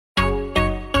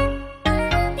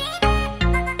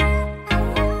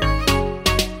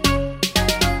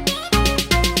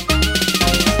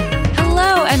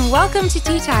to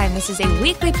Tea Time. This is a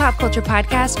weekly pop culture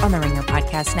podcast on the Ringer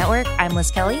Podcast Network. I'm Liz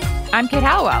Kelly. I'm Kate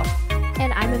Hallowell.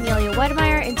 And I'm Amelia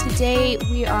Wedemeyer. And today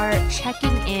we are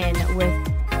checking in with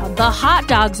the hot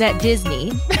dogs at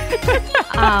Disney.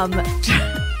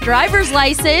 Driver's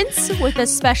license with a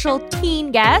special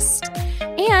teen guest.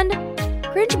 And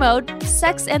cringe mode,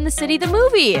 Sex and the City, the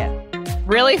movie.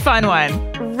 Really fun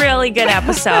one. Really good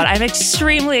episode. I'm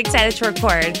extremely excited to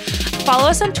record. Follow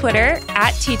us on Twitter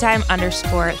at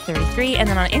teatime_33. And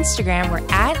then on Instagram, we're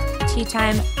at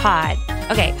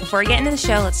teatimepod. Okay, before we get into the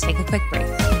show, let's take a quick break.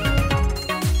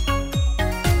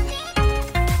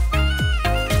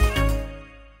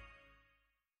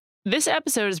 This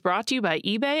episode is brought to you by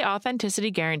eBay Authenticity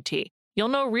Guarantee. You'll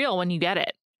know real when you get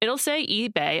it. It'll say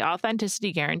eBay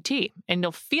Authenticity Guarantee, and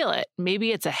you'll feel it.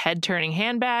 Maybe it's a head-turning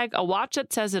handbag, a watch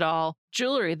that says it all,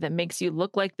 jewelry that makes you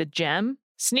look like the gem.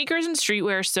 Sneakers and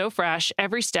streetwear so fresh,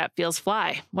 every step feels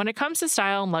fly. When it comes to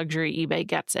style and luxury, eBay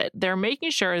gets it. They're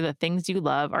making sure the things you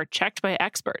love are checked by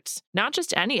experts. Not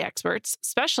just any experts,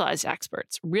 specialized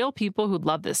experts, real people who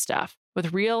love this stuff,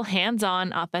 with real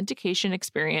hands-on authentication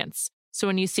experience. So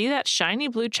when you see that shiny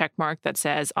blue checkmark that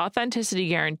says Authenticity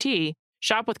Guarantee,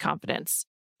 shop with confidence.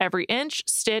 Every inch,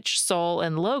 stitch, sole,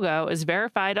 and logo is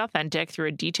verified authentic through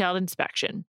a detailed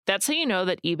inspection. That's how you know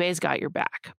that eBay's got your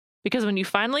back. Because when you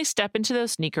finally step into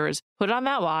those sneakers, put on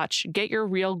that watch, get your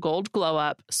real gold glow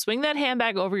up, swing that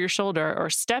handbag over your shoulder, or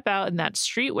step out in that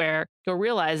streetwear, you'll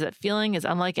realize that feeling is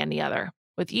unlike any other.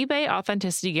 With eBay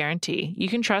Authenticity Guarantee, you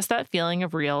can trust that feeling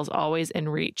of real is always in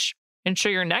reach.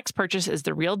 Ensure your next purchase is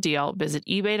the real deal. Visit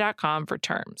ebay.com for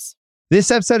terms.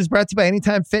 This episode is brought to you by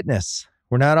Anytime Fitness.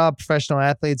 We're not all professional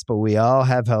athletes, but we all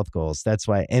have health goals. That's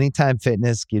why Anytime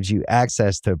Fitness gives you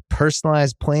access to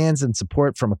personalized plans and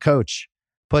support from a coach.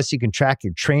 Plus, you can track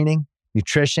your training,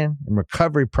 nutrition, and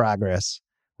recovery progress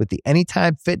with the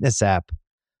Anytime Fitness app,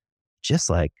 just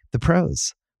like the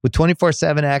pros. With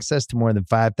 24/7 access to more than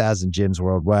 5,000 gyms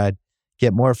worldwide,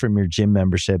 get more from your gym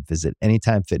membership. Visit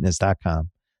anytimefitness.com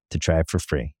to try it for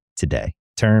free today.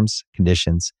 Terms,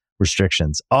 conditions,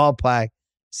 restrictions all apply.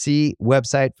 See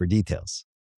website for details.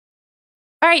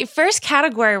 All right, first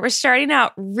category. We're starting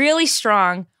out really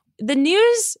strong. The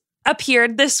news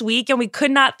appeared this week, and we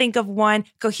could not think of one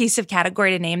cohesive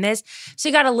category to name this. So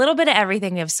you got a little bit of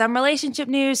everything. We have some relationship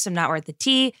news, some not worth the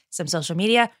tea, some social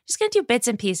media. Just going to do bits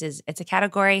and pieces. It's a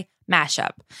category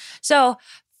mashup. So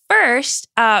first,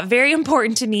 very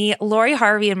important to me, Lori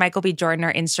Harvey and Michael B. Jordan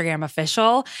are Instagram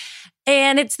official.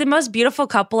 And it's the most beautiful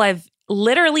couple I've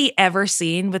literally ever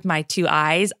seen with my two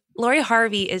eyes. Lori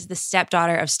Harvey is the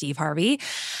stepdaughter of Steve Harvey,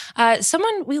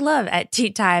 someone we love at Tea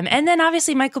Time. And then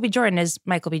obviously Michael B. Jordan is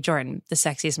Michael B. Jordan, the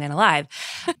sexiest man alive.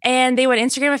 And they went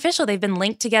Instagram official. They've been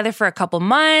linked together for a couple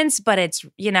months, but it's,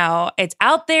 it's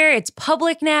out there. It's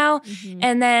public now. Mm-hmm.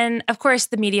 And then, of course,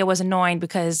 the media was annoying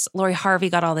because Lori Harvey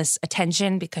got all this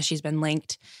attention because she's been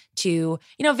linked to,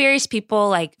 various people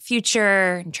like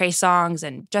Future and Trey Songz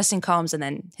and Justin Combs and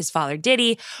then his father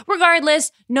Diddy.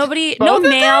 Regardless, Both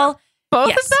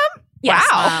of them? Yes.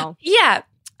 Wow. Yeah.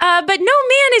 But no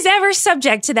man is ever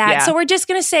subject to that. Yeah. So we're just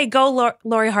going to say go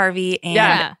Lori Harvey.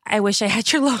 And I wish I had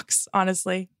your looks,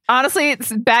 honestly. Honestly, it's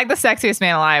bag the sexiest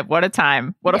man alive. What a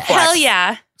time. What a flex. Hell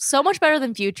yeah. So much better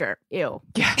than Future. Ew.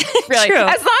 Yeah, really. True.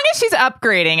 As long as she's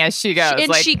upgrading as she goes.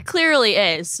 And she clearly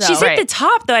is. So. She's at the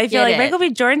top, though. I feel like Michael B.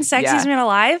 Jordan, sexiest man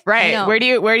alive. Right. Where do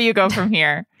you go from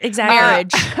here? Exactly.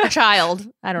 Marriage. A child.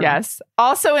 I don't know. Yes.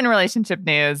 Also in relationship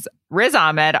news, Riz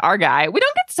Ahmed, our guy, we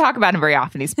don't get to talk about him very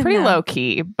often. He's pretty low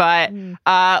key, but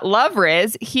love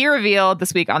Riz. He revealed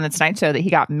this week on the Tonight Show that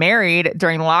he got married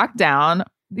during lockdown.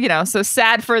 So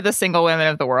sad for the single women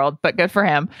of the world, but good for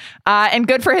him. And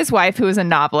good for his wife, who is a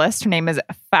novelist. Her name is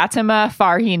Fatima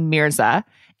Farheen Mirza.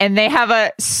 And they have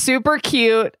a super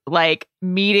cute,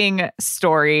 meeting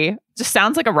story. Just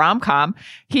sounds like a rom-com.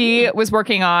 He was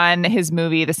working on his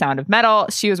movie, The Sound of Metal.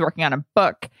 She was working on a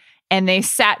book. And they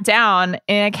sat down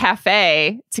in a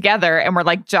cafe together and were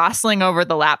jostling over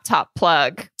the laptop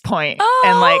plug point.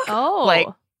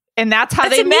 And that's how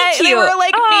they met. Cute. They were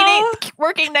meeting,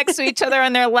 working next to each other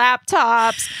on their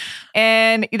laptops.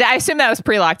 And I assume that was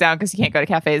pre-lockdown because you can't go to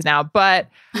cafes now. But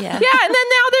yeah, and then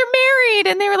now they're married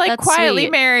and they were That's quietly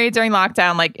sweet. Married during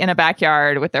lockdown, in a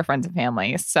backyard with their friends and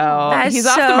family. So That's he's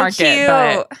off the so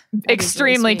market, but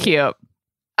extremely really cute.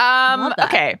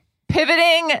 Okay.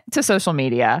 Pivoting to social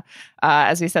media.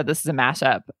 As we said, this is a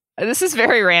mashup. This is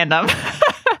very random.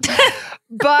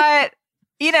 But,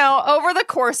 over the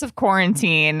course of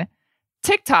quarantine,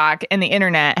 TikTok and the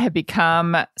internet have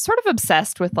become sort of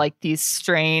obsessed with like these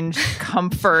strange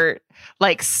comfort,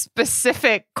 like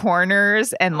specific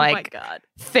corners and like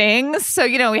things. So,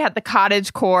 you know, we had the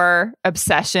cottage core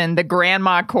obsession, the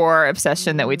grandma core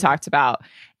obsession that we talked about.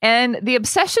 And the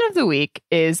obsession of the week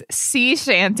is sea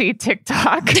shanty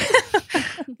TikTok,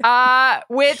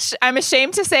 which I'm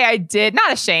ashamed to say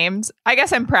not ashamed. I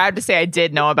guess I'm proud to say I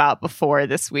did know about before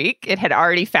this week. It had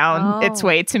already found its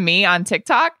way to me on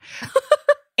TikTok.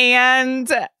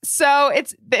 And so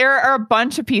there are a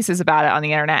bunch of pieces about it on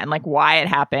the internet and like why it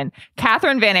happened.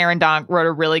 Catherine Van Arendonk wrote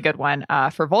a really good one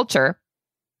for Vulture.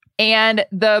 And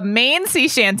the main sea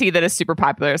shanty that is super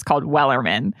popular is called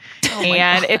Wellerman.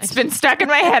 And it's been stuck in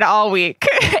my head all week.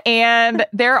 And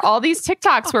there are all these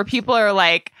TikToks where people are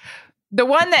like, the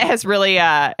one that has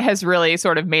really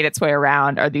sort of made its way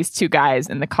around are these two guys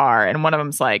in the car. And one of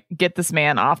them's like, get this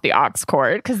man off the aux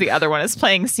cord, because the other one is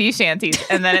playing sea shanties.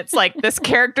 And then it's like this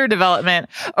character development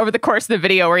over the course of the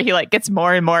video where he like gets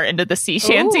more and more into the sea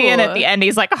shanty. And at the end,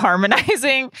 he's like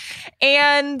harmonizing.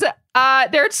 And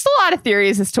there are just a lot of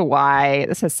theories as to why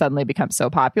this has suddenly become so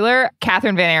popular.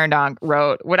 Catherine Van Arendonk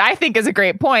wrote, what I think is a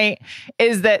great point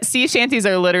is that sea shanties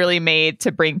are literally made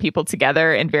to bring people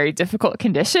together in very difficult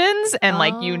conditions and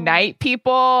like unite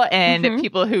people and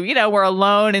people who, you know, were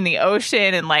alone in the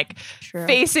ocean and like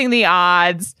facing the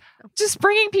odds. Just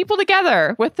bringing people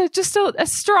together with just a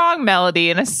strong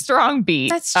melody and a strong beat.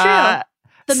 That's true.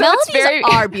 The melodies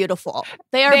are beautiful.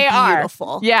 They are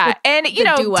beautiful. Yeah. And, you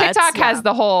know, duets, TikTok has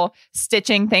the whole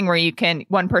stitching thing where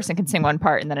one person can sing one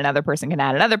part and then another person can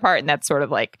add another part. And that's sort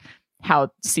of like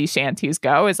how sea shanties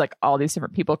go, is like all these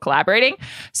different people collaborating.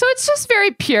 So it's just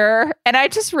very pure. And I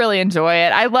just really enjoy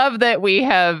it. I love that we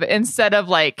have, instead of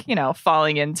like, you know,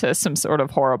 falling into some sort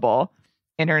of horrible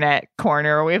internet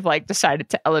corner, we've like decided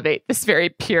to elevate this very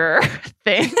pure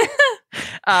thing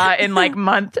in like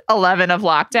month 11 of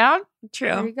lockdown. True.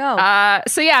 There you go.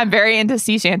 So yeah, I'm very into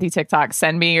sea shanty TikTok.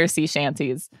 Send me your sea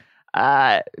shanties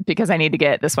because I need to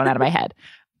get this one out of my head.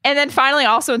 And then finally,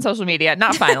 also in social media,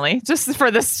 not finally, just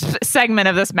for this segment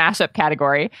of this mashup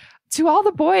category, to all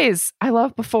the boys I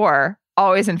loved before,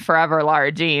 always and forever,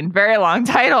 Lara Jean. Very long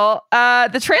title.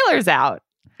 The trailer's out.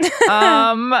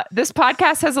 This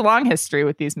podcast has a long history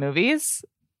with these movies.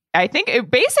 I think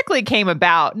it basically came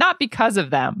about not because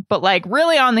of them, but like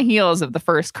really on the heels of the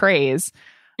first craze.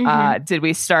 Did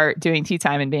we start doing Tea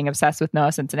Time and being obsessed with Noah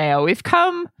Centineo? We've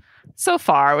come so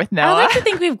far with Noah. I like to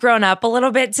think we've grown up a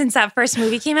little bit since that first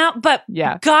movie came out, but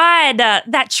yeah. God,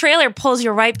 that trailer pulls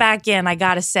you right back in, I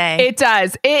gotta say. It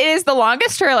does. It is the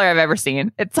longest trailer I've ever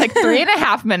seen. It's like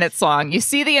 3.5 minutes long. You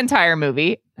see the entire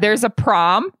movie. There's a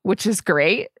prom, which is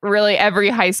great. Really, every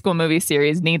high school movie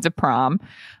series needs a prom.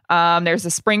 There's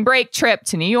a spring break trip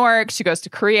to New York. She goes to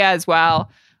Korea as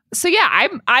well. So yeah,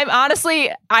 I'm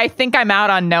honestly, I think I'm out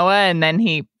on Noah, and then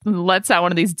he lets out one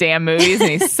of these damn movies and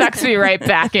he sucks me right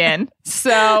back in.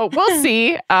 So we'll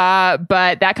see. But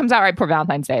that comes out right before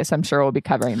Valentine's Day, so I'm sure we'll be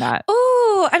covering that.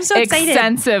 Ooh, I'm so excited.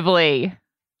 Extensively.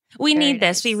 We need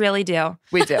this. We really do.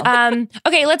 We do.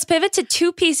 Okay, let's pivot to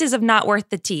two pieces of Not Worth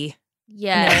the Tea.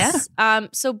 Yes.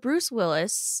 So Bruce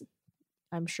Willis,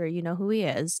 I'm sure you know who he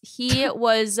is. He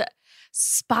was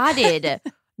spotted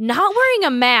not wearing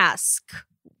a mask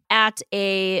at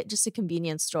just a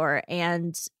convenience store.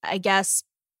 And I guess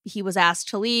he was asked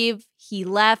to leave. He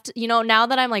left. You know, now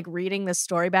that I'm like reading this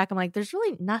story back, I'm like, there's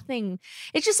really nothing.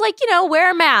 It's just like, you know,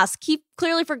 wear a mask. He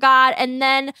clearly forgot. And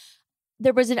then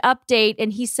there was an update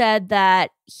and he said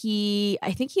that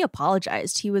I think he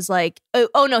apologized. He was like,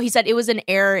 oh no, he said it was an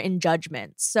error in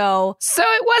judgment. So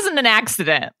it wasn't an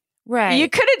accident. Right. You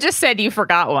could have just said you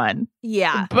forgot one.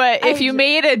 Yeah. But if you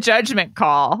made a judgment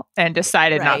call and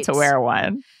decided not to wear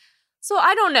one. So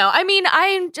I don't know. I mean,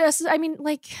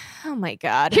 like, oh my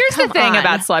God. Here's the thing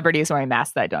about celebrities wearing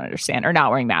masks that I don't understand, or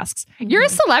not wearing masks. You're a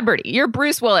celebrity. You're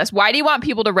Bruce Willis. Why do you want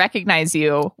people to recognize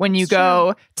you when you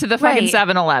go to the fucking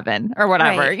 7-Eleven or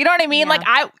whatever? Right. You know what I mean? Yeah.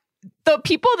 Like the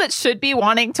people that should be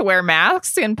wanting to wear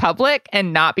masks in public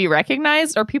and not be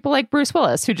recognized are people like Bruce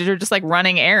Willis, who are just like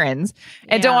running errands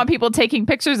and don't want people taking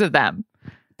pictures of them.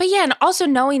 But yeah, and also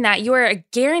knowing that you are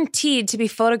guaranteed to be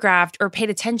photographed or paid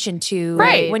attention to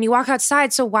when you walk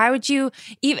outside. So why would you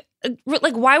even,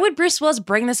 like, why would Bruce Willis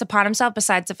bring this upon himself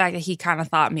besides the fact that he kind of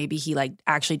thought maybe he like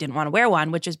actually didn't want to wear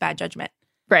one, which is bad judgment.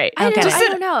 Right. I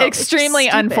don't know. Extremely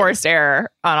unforced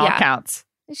error on all counts.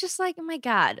 It's just like, oh my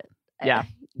God. Yeah.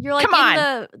 You're like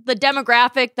the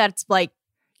demographic that's like,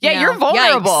 you're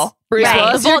vulnerable, yikes. Bruce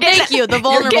Willis. Thank you. The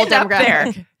vulnerable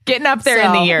demographic. Getting up there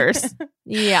in the years.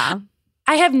 Yeah.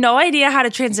 I have no idea how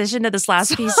to transition to this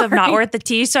last piece of Not Worth the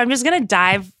Tea, so I'm just going to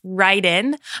dive right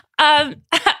in. I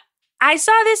I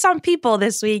saw this on People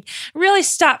this week. Really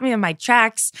stopped me in my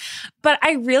tracks. But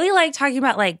I really like talking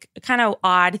about like kind of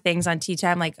odd things on Tea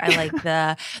Time. Like I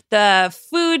like the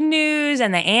food news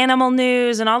and the animal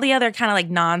news and all the other kind of like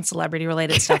non-celebrity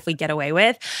related stuff we get away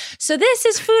with. So this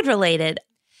is food related.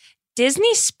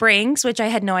 Disney Springs, which I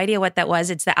had no idea what that was.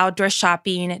 It's the outdoor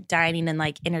shopping, dining, and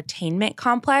like entertainment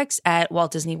complex at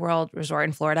Walt Disney World Resort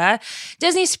in Florida.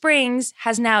 Disney Springs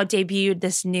has now debuted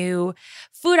this new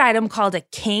food item called a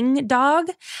King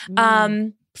Dog.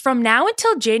 From now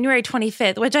until January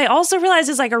 25th, which I also realize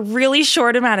is like a really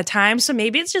short amount of time. So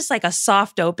maybe it's just like a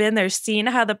soft open. They're seeing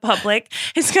how the public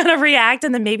is going to react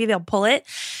and then maybe they'll pull it.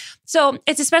 So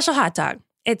it's a special hot dog.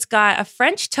 It's got a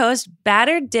French toast,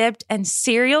 batter dipped, and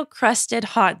cereal crusted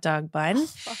hot dog bun.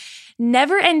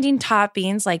 Never-ending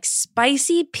toppings like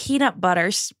spicy peanut butter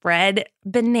spread,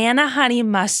 banana honey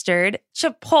mustard,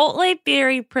 chipotle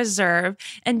berry preserve,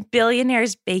 and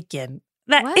billionaire's bacon.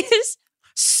 That is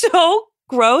so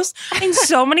gross in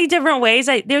so many different ways.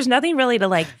 There's nothing really to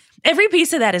like. Every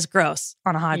piece of that is gross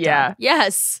on a hot dog.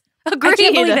 Yes. Agreed. I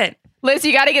can't believe it. Liz,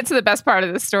 you got to get to the best part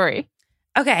of the story.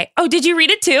 Okay. Oh, did you read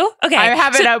it too? Okay. I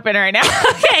have it open right now.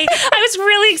 Okay. I was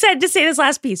really excited to say this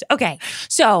last piece. Okay.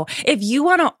 So if you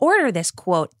want to order this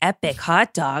quote, epic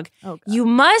hot dog, you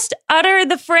must utter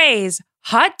the phrase,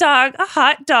 hot dog, a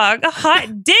hot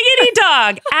diggity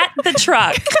dog at the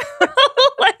truck.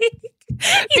 Like,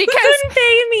 you couldn't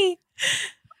pay me.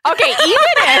 Okay.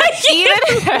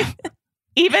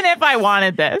 Even if I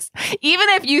wanted this, even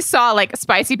if you saw like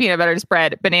spicy peanut butter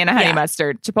spread, banana honey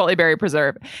mustard, chipotle berry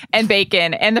preserve, and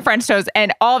bacon, and the French toast,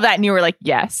 and all of that, and you were like,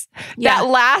 yes. That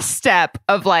last step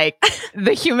of like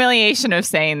the humiliation of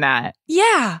saying that.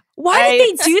 Yeah. Why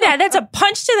did they do that? That's a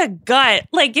punch to the gut.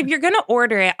 Like, if you're going to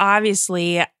order it,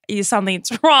 obviously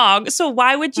something's wrong. So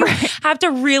why would you have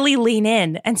to really lean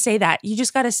in and say that? You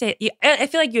just got to say it. I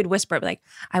feel like you would whisper it, like,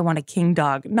 I want a King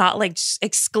Dog, not like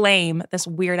exclaim this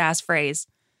weird ass phrase.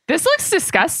 This looks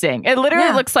disgusting. It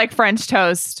literally looks like French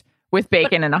toast with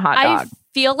bacon and a hot dog. I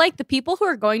feel like the people who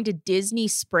are going to Disney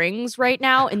Springs right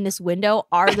now in this window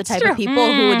are the type of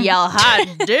people who would yell, hot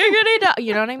diggity dog.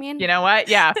 You know what I mean? You know what?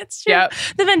 Yeah. That's true. Yep.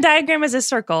 The Venn diagram is a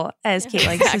circle, as Kate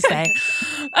likes to say.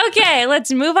 Okay,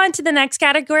 let's move on to the next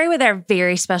category with our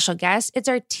very special guest. It's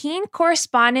our teen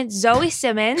correspondent, Zoe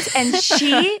Simmons, and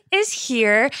she is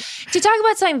here to talk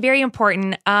about something very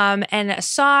important and a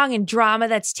song and drama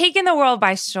that's taken the world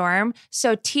by storm.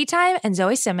 So Tea Time and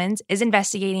Zoe Simmons is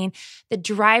investigating the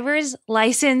driver's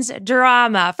license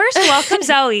drama. First, welcome,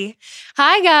 Zoe.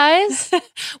 Hi, guys.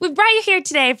 We brought you here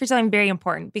today for something very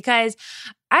important because,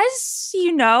 as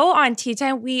you know, on Tea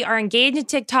Time, we are engaged in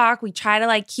TikTok. We try to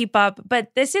like keep up,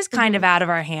 but this is kind of out of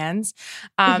our hands.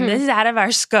 This is out of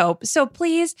our scope. So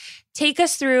please take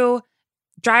us through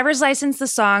Driver's License, the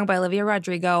song by Olivia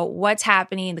Rodrigo. What's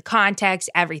happening, the context,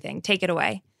 everything. Take it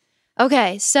away.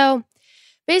 Okay, so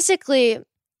basically,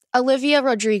 Olivia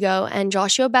Rodrigo and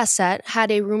Joshua Bassett had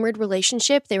a rumored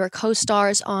relationship. They were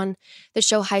co-stars on the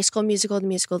show High School Musical,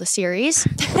 the series,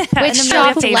 which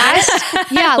dropped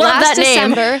last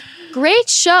December. Great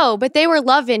show, but they were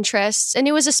love interests, and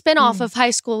it was a spinoff of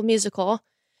High School Musical.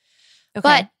 Okay.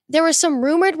 But there were some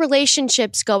rumored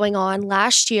relationships going on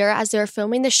last year as they were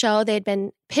filming the show. They had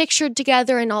been pictured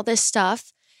together and all this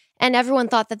stuff, and everyone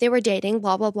thought that they were dating,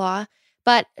 blah, blah, blah.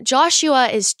 But Joshua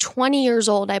is 20 years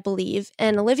old, I believe,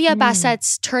 and Olivia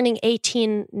Bassett's turning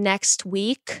 18 next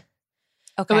week.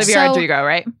 Okay. Olivia Rodrigo,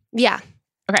 right? Yeah.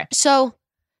 Okay. So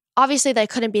obviously they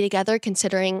couldn't be together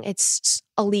considering it's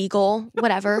illegal,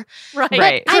 whatever. Right.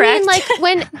 But I mean, like,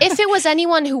 if it was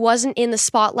anyone who wasn't in the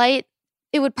spotlight,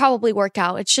 it would probably work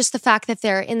out. It's just the fact that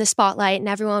they're in the spotlight and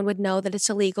everyone would know that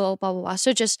it's illegal, blah, blah, blah. So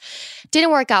it just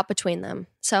didn't work out between them.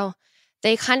 So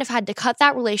they kind of had to cut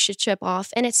that relationship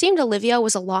off. And it seemed Olivia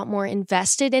was a lot more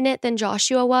invested in it than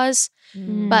Joshua was.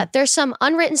 But there's some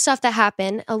unwritten stuff that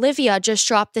happened. Olivia just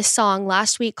dropped this song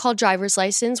last week called Driver's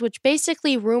License, which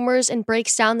basically rumors and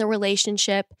breaks down the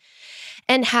relationship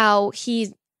and how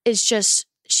she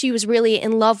was really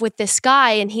in love with this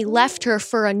guy and he left her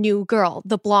for a new girl,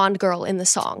 the blonde girl in the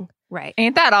song. Right.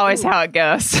 Ain't that always how it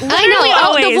goes? I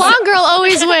know. The blonde girl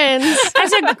always wins.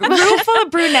 As a room full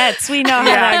of brunettes, we know how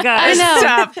that goes.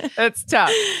 I know. It's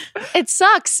tough. It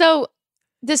sucks. So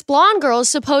this blonde girl is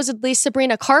supposedly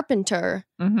Sabrina Carpenter,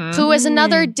 who is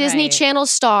another Disney Channel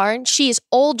star. She's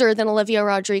older than Olivia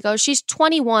Rodrigo. She's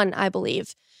 21, I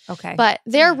believe. Okay. But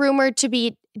they're rumored to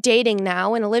be dating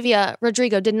now, and Olivia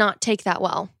Rodrigo did not take that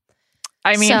well.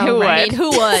 I mean, So- who would? I mean, who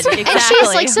would? Exactly. And she's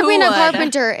like, Who Sabrina would?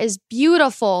 Carpenter is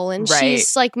beautiful and Right.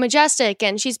 she's like majestic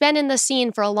and she's been in the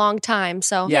scene for a long time.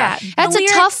 So Yeah. that's The a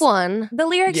tough one. The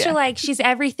lyrics Yeah. are like, she's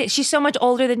everything. She's so much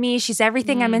older than me. She's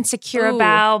everything I'm insecure Ooh.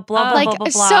 about. Blah, blah, Like blah, blah,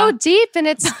 blah. so deep. And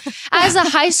it's as a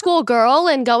high school girl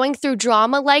and going through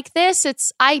drama like this,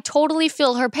 I totally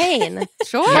feel her pain.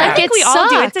 Sure. Yeah. I Like, think it we all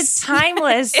do. It's sucks. a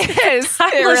timeless. It is. It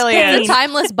Timeless really pain. It's is. a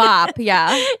timeless bop.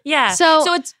 Yeah. Yeah. So-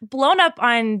 So it's blown up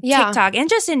on Yeah. TikTok and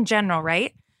just in general,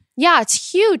 right? Yeah,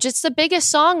 it's huge. It's the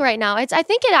biggest song right now. I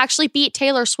think it actually beat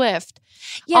Taylor Swift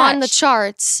on the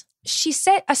charts. She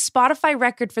set a Spotify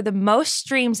record for the most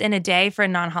streams in a day for a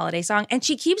non-holiday song, and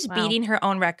she keeps Wow. beating her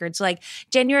own records. Like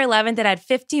January 11th, it had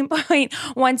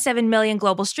 15.17 million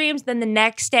global streams. Then the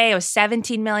next day, it was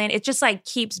 17 million. It just like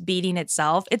keeps beating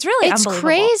itself. It's really It's unbelievable.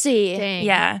 crazy. Dang.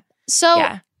 Yeah. So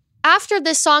Yeah. after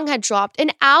this song had dropped,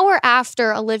 an hour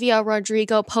after Olivia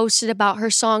Rodrigo posted about her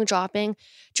song dropping,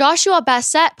 Joshua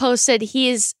Bassett posted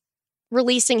he's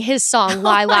releasing his song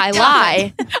Lie Lie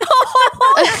Lie.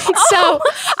 So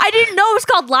I didn't know it was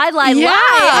called Lie Lie Yeah.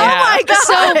 Lie. Oh my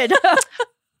So- God.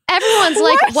 everyone's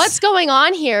like, what's going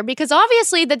on here? Because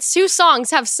obviously the two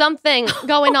songs have something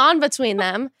going on between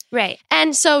them. Right.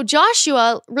 And so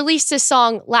Joshua released his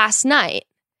song last night.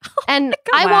 And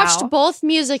I Wow. watched both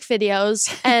music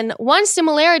videos, and one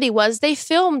similarity was they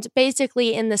filmed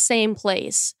basically in the same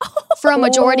place for a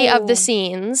majority of the Oh.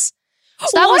 scenes.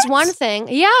 So that was one thing.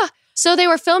 Yeah. So they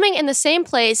were filming in the same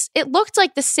place. It looked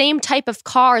like the same type of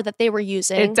car that they were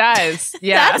using. It does.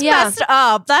 Yeah. That's Yeah. messed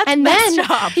up. That's And messed then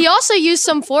up. he also used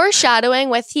some foreshadowing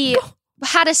with he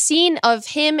had a scene of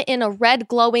him in a red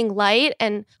glowing light,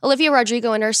 and Olivia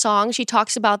Rodrigo in her song, she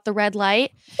talks about the red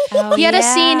light. Oh, He had a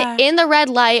yeah. scene in the red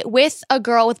light with a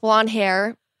girl with blonde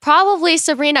hair, probably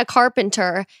Sabrina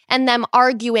Carpenter, and them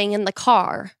arguing in the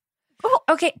car.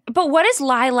 Okay, but what is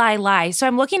lie, lie, lie? So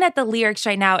I'm looking at the lyrics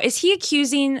right now. Is he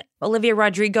accusing Olivia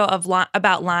Rodrigo of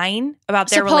about lying about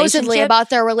their Supposedly relationship? about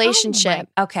their Oh relationship.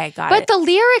 my- okay, got But it. the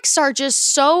lyrics are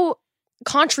just so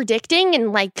contradicting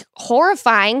and like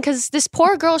horrifying because this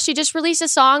poor girl, she just released a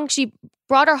song. She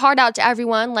brought her heart out to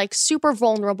everyone, like super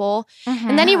vulnerable.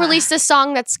 And then he released this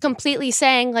song that's completely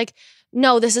saying, like,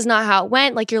 no, this is not how it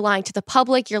went. Like, you're lying to the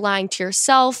public, you're lying to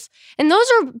yourself. And those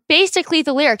are basically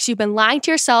the lyrics. You've been lying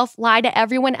to yourself, lie to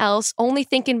everyone else, only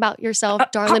thinking about yourself,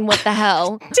 darling, what the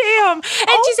hell? Damn. And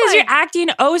she says you're acting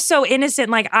oh so innocent,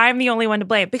 like I'm the only one to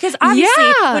blame. Because obviously,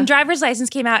 Yeah. when Driver's License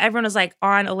came out, everyone was like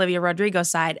on Olivia Rodrigo's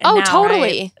side. And Oh, now, totally.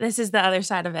 right, this is the other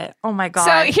side of it. Oh my God.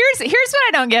 So here's what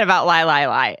I don't get about Lie Lie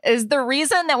Lie is the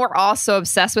reason that we're all so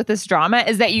obsessed with this drama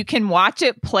is that you can watch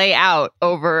it play out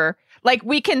over. Like,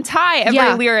 we can tie every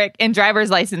Yeah. lyric in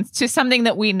Driver's License to something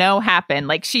that we know happened.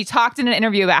 Like, she talked in an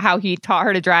interview about how he taught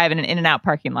her to drive in an In-N-Out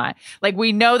parking lot. Like,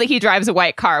 we know that he drives a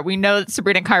white car. We know that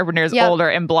Sabrina Carpenter is Yep. older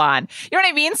and blonde. You know what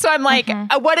I mean? So I'm like,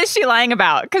 what is she lying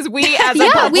about? Because we, as a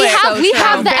Yeah, public, we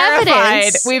have the verified,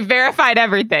 evidence. We've verified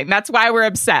everything. That's why we're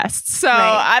obsessed. So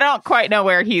Right. I don't quite know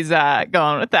where he's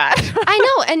going with that. I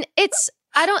know. And it's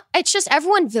just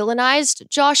everyone villainized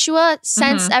Joshua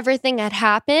since everything had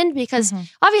happened because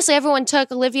obviously everyone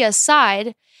took Olivia's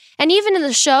side. And even in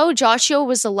the show, Joshua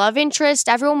was the love interest.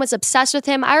 Everyone was obsessed with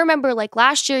him. I remember like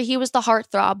last year, he was the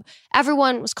heartthrob.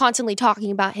 Everyone was constantly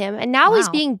talking about him. And now he's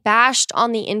Wow. being bashed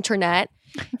on the internet.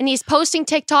 And he's posting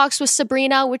TikToks with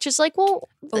Sabrina, which is like, well,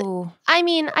 Ooh. I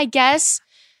mean, I guess.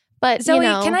 But, Zoe, you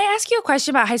know. can I ask you a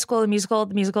question about High School, the musical,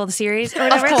 the series? Or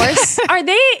Of whatever? course.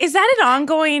 Is that an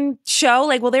ongoing show?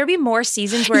 Like, will there be more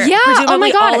seasons where Yeah. Oh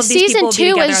presumably my all God. of these Season people will be 2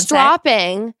 together on is set?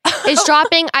 dropping. Is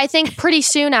dropping, I think, pretty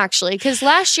soon, actually. Because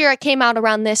last year it came out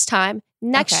around this time.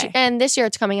 Okay. And this year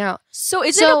it's coming out. So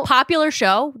is So- it a popular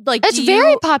show? Like, It's do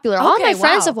very you- popular. All Okay, my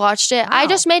friends wow. have watched it. I Wow.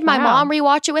 just made my Wow. mom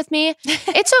rewatch it with me.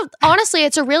 Honestly,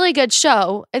 it's a really good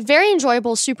show. It's very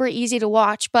enjoyable, super easy to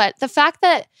watch. But the fact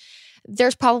that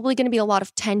there's probably going to be a lot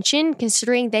of tension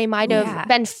considering they might have Yeah.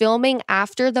 been filming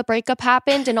after the breakup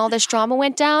happened and all this drama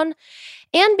went down.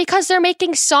 And because they're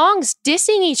making songs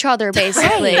dissing each other,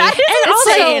 basically. That is And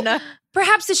also- insane.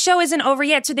 Perhaps the show isn't over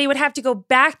yet, so they would have to go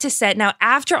back to set now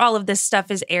after all of this stuff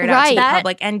is aired out to Right. the That-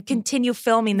 public and continue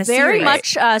filming the Very series.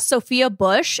 much Sophia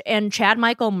Bush and Chad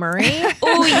Michael Murray.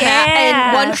 Oh, yeah.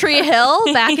 And One Tree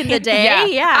Hill back in the day.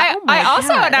 Yeah. I, Oh my I also,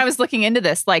 God. when I was looking into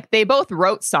this, like they both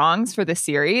wrote songs for the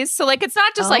series. So like it's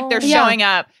not just like they're Oh. Yeah. showing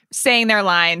up, saying their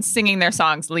lines, singing their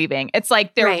songs, leaving. It's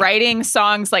like they're Right. writing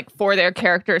songs like for their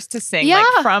characters to sing like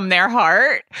Yeah. from their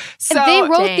heart. So And they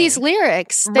wrote Dang. these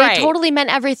lyrics. They Right. totally meant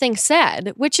everything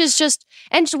said, which is just,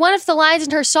 and one of the lines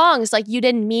in her song is like, you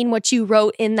didn't mean what you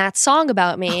wrote in that song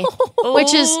about me,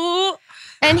 which is Ooh.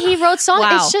 And he wrote songs.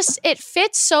 Wow. It's just, it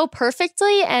fits so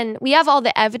perfectly. And we have all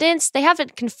the evidence. They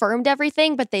haven't confirmed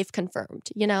everything, but they've confirmed,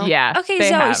 you know? Yeah. Okay, they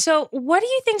Zoe, have. so what do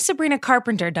you think Sabrina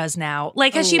Carpenter does now?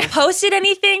 Like, has she posted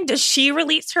anything? Does she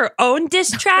release her own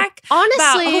diss track? about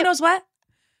Honestly, who knows what?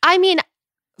 I mean,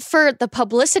 for the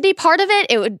publicity part of it,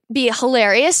 it would be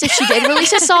hilarious if she did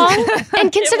release a song.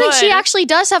 And considering she would. actually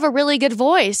does have a really good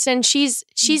voice, and she's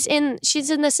in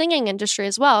the singing industry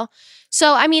as well.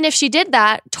 So I mean, if she did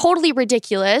that, totally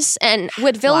ridiculous and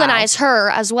would villainize her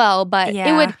as well. But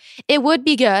Yeah. it would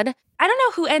be good. I don't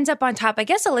know who ends up on top. I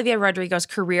guess Olivia Rodrigo's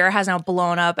career has now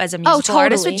blown up as a musical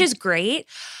artist, totally. which is great.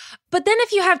 But then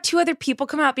if you have two other people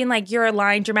come out being like, you're a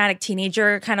lying, dramatic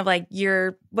teenager, kind of like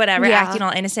you're whatever, Yeah. acting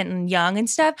all innocent and young and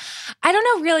stuff. I don't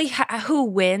know really who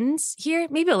wins here.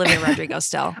 Maybe Olivia Rodrigo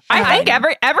still. I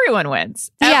think everyone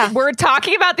wins. Yeah. We're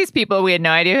talking about these people. We had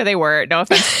no idea who they were. No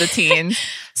offense to the teens.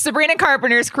 Sabrina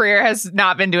Carpenter's career has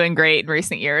not been doing great in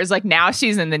recent years. Like now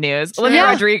she's in the news. Olivia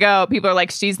Yeah. Rodrigo, people are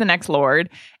like, she's the next Lorde.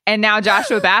 And now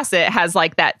Joshua Bassett has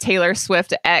like that Taylor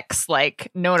Swift X like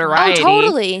notoriety. Oh,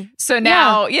 totally. So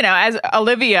now, you know, as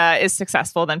Olivia is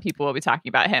successful, then people will be talking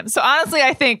about him. So honestly,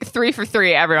 I think 3 for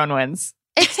 3, everyone wins.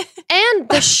 And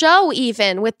the show,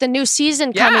 even with the new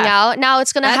season coming Yeah. out, now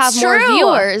it's going to have That's more true.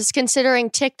 viewers, considering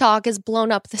TikTok has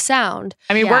blown up the sound.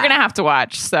 I mean, Yeah. we're going to have to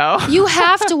watch. So You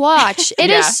have to watch. It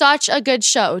is Yeah. such a good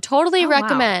show. Totally Oh, wow.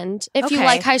 recommend if you Okay.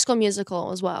 like High School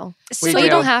Musical as well. We But do. you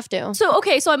don't have to. So,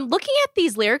 okay, so I'm looking at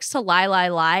these lyrics to Lie, Lie,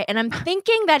 Lie, and I'm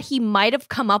thinking that he might have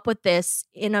come up with this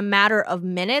in a matter of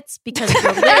minutes because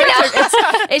the lyrics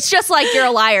it's just like, you're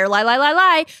a liar, lie, lie, lie,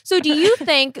 lie. So do you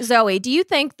think, Zoe,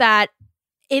 that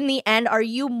in the end, are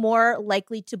you more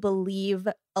likely to believe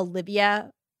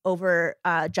Olivia over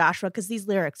Joshua? Because these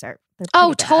lyrics they're Oh,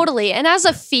 pretty bad. totally. And as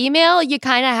a female, you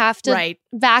kind of have to Right.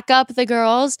 back up the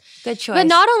girls. Good choice. But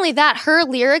not only that, her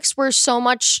lyrics were so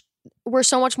much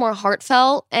more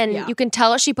heartfelt, and Yeah. you can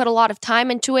tell she put a lot of time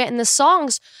into it. And the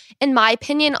songs, in my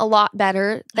opinion, a lot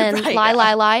better than Right, Lie, yeah.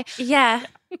 Lie, Lie. yeah.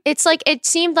 It's like it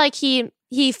seemed like he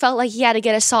felt like he had to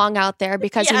get a song out there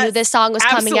because he knew Yes, this song was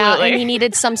coming out, absolutely. and he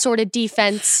needed some sort of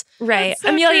defense. Right. so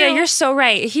Amelia, true. you're so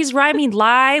right. He's rhyming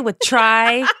lie with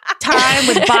try, time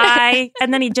with buy,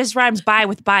 and then he just rhymes buy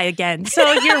with buy again.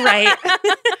 So you're right.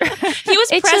 He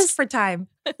was It's pressed just- for time.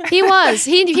 He was.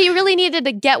 He really needed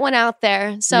to get one out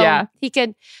there so Yeah. he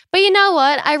could. But you know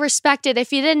what? I respect it.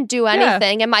 If he didn't do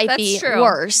anything, it might That's be true.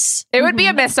 worse. it would be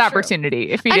a Mhm, missed that's true.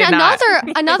 opportunity if you And did not.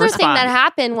 another thing respond. that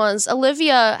happened was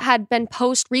Olivia had been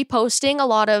reposting a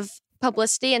lot of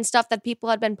publicity and stuff that people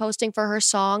had been posting for her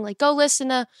song, like go listen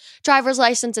to Driver's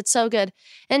License, it's so good.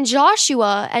 And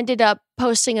Joshua ended up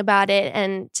posting about it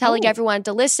and telling Oh. everyone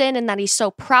to listen and that he's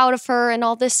so proud of her and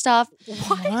all this stuff.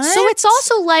 What? So it's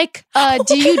also like,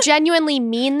 do you genuinely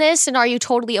mean this, and are you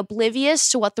totally oblivious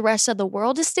to what the rest of the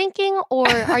world is thinking, or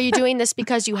are you doing this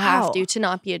because you Wow. have to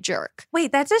not be a jerk?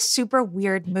 Wait, that's a super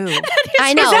weird move.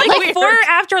 I know. Is that Like, before or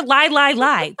after lie, lie,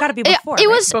 lie? Gotta be It, before. it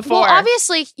right? was Before. well,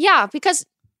 obviously, yeah, because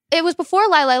it was before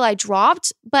Lie Lie Lie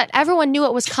dropped, but everyone knew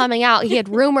it was coming out. He had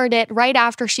rumored it right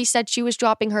after she said she was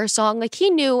dropping her song. Like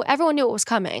everyone knew it was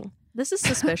coming. This is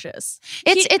suspicious.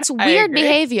 It's I weird agree.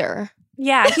 behavior.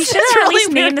 Yeah, he should have It's at really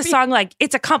least weird named the song like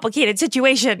 "It's a Complicated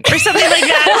Situation" or something like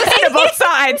that. Listen to both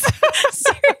sides.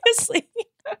 Seriously,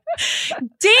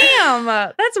 damn,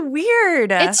 that's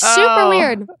weird. It's super Oh.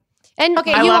 weird. And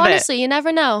Okay, I you love it. honestly, you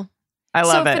never know. I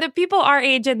love so it. for the people our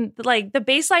age and like the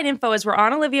baseline info is we're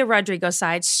on Olivia Rodrigo's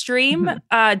side. Stream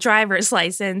Driver's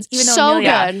License. Even though So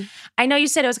Amelia, good. I know you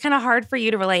said it was kind of hard for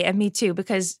you to relate, and me too,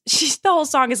 because the whole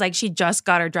song is like she just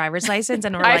got her driver's license,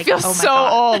 and we're I like, feel oh my so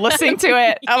god, old listening to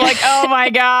it. I'm like, oh my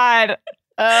God.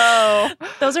 Oh.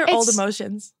 those are old It's-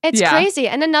 emotions. It's Yeah. crazy.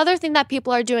 And another thing that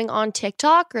people are doing on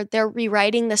TikTok, or they're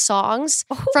rewriting the songs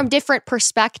from different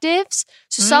perspectives.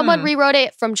 So someone rewrote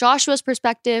it from Joshua's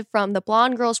perspective, from the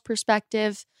blonde girl's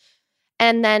perspective.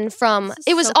 And then This is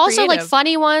it was so also like creative.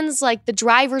 funny ones, like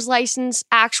the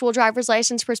actual driver's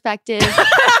license perspective.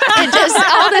 And just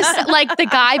all this, like the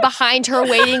guy behind her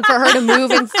waiting for her to move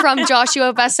in from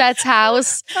Joshua Bassett's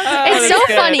house. It's that's so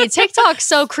good. funny. TikTok's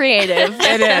so creative.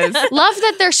 It is. Love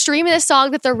that they're streaming the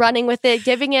song, that they're running with it,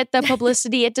 giving it the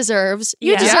publicity it deserves.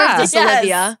 You Yeah. deserve this, Yes.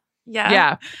 Olivia.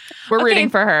 Yeah. We're Okay. rooting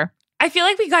for her. I feel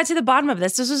like we got to the bottom of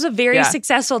this. This was a very Yeah.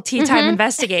 successful tea time Mhm.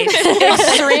 investigation.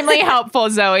 Extremely helpful,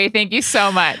 Zoe. Thank you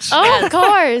so much. Oh, of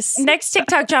course. Next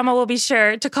TikTok drama, we'll be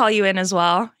sure to call you in as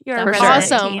well. You're a For resident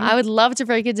Awesome. teen. I would love to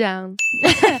break it down.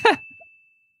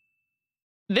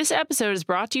 This episode is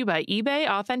brought to you by eBay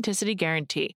Authenticity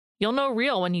Guarantee. You'll know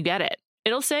real when you get it.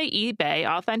 It'll say eBay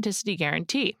Authenticity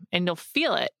Guarantee, and you'll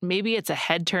feel it. Maybe it's a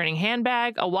head-turning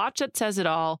handbag, a watch that says it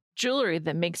all, jewelry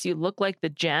that makes you look like the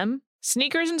gem.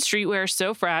 Sneakers and streetwear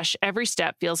so fresh, every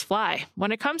step feels fly.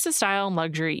 When it comes to style and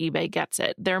luxury, eBay gets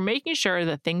it. They're making sure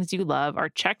the things you love are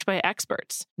checked by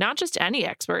experts. Not just any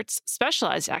experts,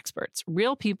 specialized experts,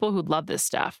 real people who love this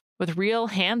stuff, with real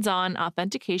hands-on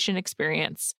authentication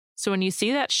experience. So when you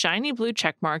see that shiny blue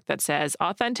checkmark that says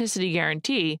Authenticity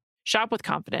Guarantee, shop with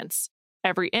confidence.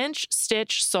 Every inch,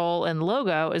 stitch, sole, and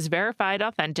logo is verified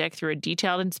authentic through a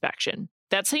detailed inspection.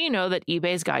 That's how you know that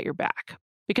eBay's got your back.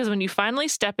 Because when you finally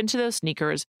step into those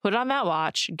sneakers, put on that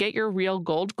watch, get your real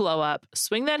gold glow up,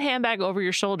 swing that handbag over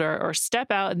your shoulder, or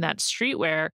step out in that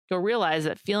streetwear, you'll realize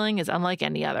that feeling is unlike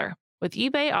any other. With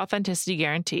eBay Authenticity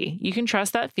Guarantee, you can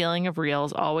trust that feeling of real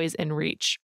is always in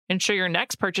reach. Ensure your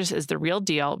next purchase is the real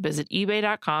deal. Visit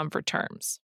ebay.com for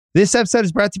terms. This episode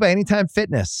is brought to you by Anytime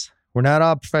Fitness. We're not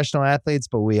all professional athletes,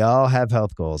 but we all have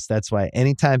health goals. That's why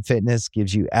Anytime Fitness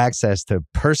gives you access to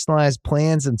personalized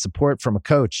plans and support from a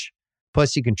coach.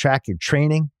 Plus, you can track your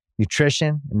training,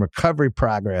 nutrition, and recovery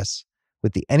progress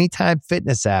with the Anytime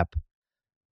Fitness app,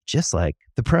 just like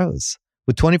the pros.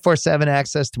 With 24/7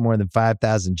 access to more than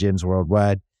 5,000 gyms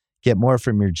worldwide, get more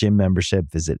from your gym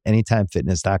membership. Visit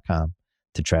anytimefitness.com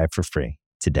to try it for free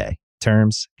today.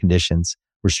 Terms, conditions,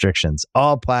 restrictions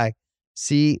all apply.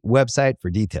 See website for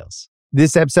details.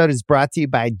 This episode is brought to you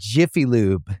by Jiffy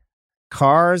Lube.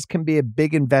 Cars can be a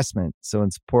big investment, so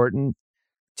it's important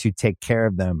to take care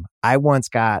of them. I once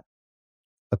got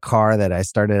a car that I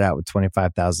started out with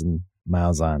 25,000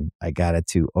 miles on. I got it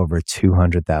to over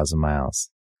 200,000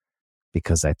 miles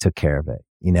because I took care of it.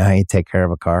 You know how you take care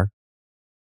of a car?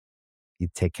 You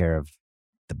take care of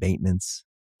the maintenance,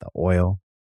 the oil,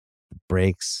 the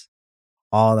brakes,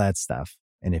 all that stuff.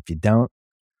 And if you don't,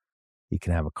 you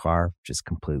can have a car just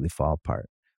completely fall apart.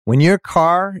 When your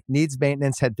car needs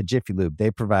maintenance, head to Jiffy Lube.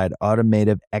 They provide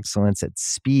automotive excellence at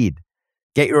speed.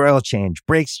 Get your oil change,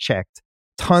 brakes checked,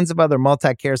 tons of other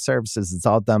multi-care services. It's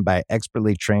all done by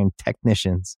expertly trained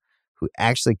technicians who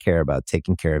actually care about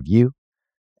taking care of you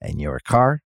and your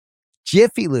car.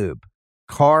 Jiffy Lube,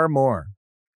 car more.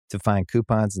 To find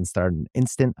coupons and start an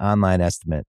instant online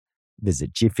estimate,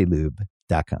 visit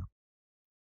jiffylube.com.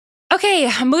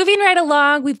 Okay, moving right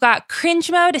along, we've got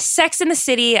Cringe Mode, Sex and the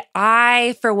City.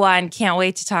 I, for one, can't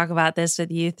wait to talk about this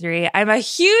with you three. I'm a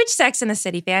huge Sex and the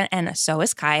City fan, and so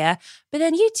is Kaya. But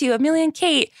then you two, Amelia and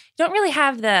Kate, don't really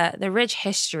have the rich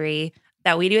history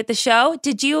that we do at the show.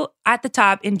 Did you, at the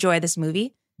top, enjoy this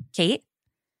movie, Kate?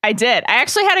 I did. I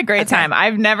actually had a great time.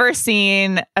 I've never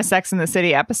seen a Sex and the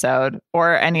City episode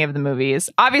or any of the movies.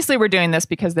 Obviously, we're doing this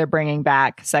because they're bringing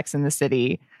back Sex and the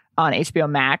City on HBO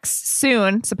Max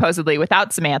soon, supposedly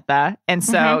without Samantha. And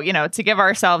so, you know, to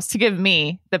give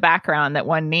me the background that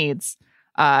one needs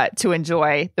to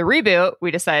enjoy the reboot,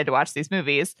 we decided to watch these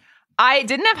movies. I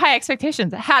didn't have high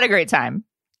expectations. I had a great time.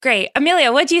 Great.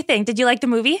 Amelia, what do you think? Did you like the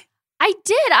movie? I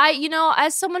did.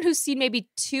 As someone who's seen maybe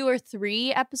 2 or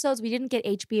 3 episodes, we didn't get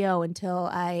HBO until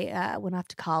I went off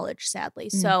to college, sadly.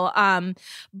 So,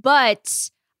 but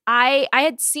I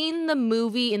had seen the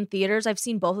movie in theaters. I've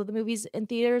seen both of the movies in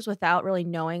theaters without really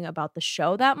knowing about the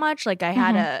show that much. Like I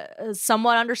had a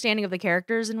somewhat understanding of the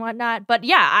characters and whatnot. But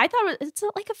yeah, I thought it's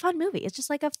like a fun movie. It's just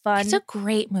like a fun. It's a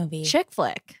great movie. Chick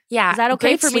flick. Yeah. Is that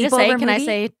okay for me to say? Can I movie?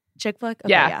 say chick flick?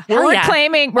 Okay, Yeah. We're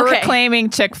reclaiming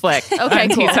chick flick. Okay,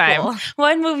 cool. Time.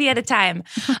 One movie at a time.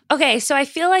 Okay, so I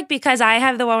feel like because I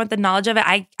have the one with the knowledge of it,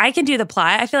 I can do the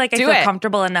plot. I feel like I feel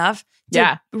comfortable enough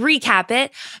to recap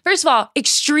it. First of all,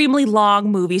 extremely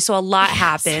long movie, so a lot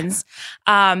happens.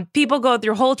 People go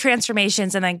through whole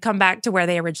transformations and then come back to where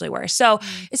they originally were. So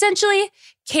essentially,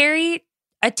 Carrie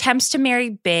attempts to marry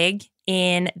Big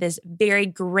in this very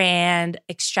grand,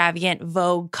 extravagant,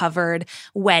 Vogue-covered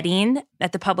wedding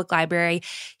at the public library.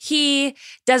 He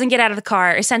doesn't get out of the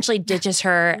car, essentially ditches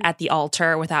her at the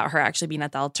altar without her actually being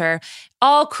at the altar.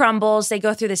 All crumbles. They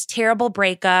go through this terrible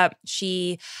breakup.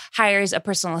 She hires a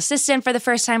personal assistant for the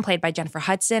first time, played by Jennifer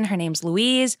Hudson. Her name's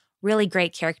Louise. Really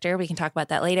great character. We can talk about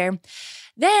that later.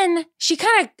 Then she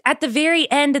kind of, at the very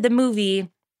end of the movie,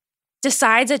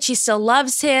 decides that she still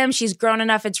loves him. She's grown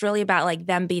enough. It's really about like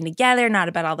them being together, not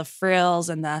about all the frills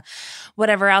and the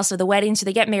whatever else of the wedding. So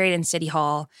they get married in City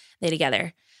Hall. They're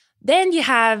together. Then you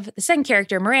have the second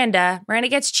character, Miranda. Miranda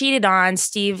gets cheated on.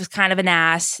 Steve's kind of an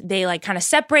ass. They like kind of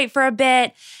separate for a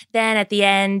bit. Then at the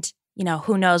end, you know,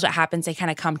 who knows what happens. They kind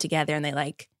of come together and they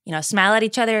like, you know, smile at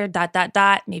each other, ...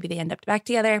 Maybe they end up back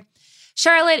together.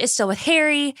 Charlotte is still with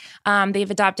Harry. They've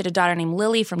adopted a daughter named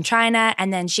Lily from China,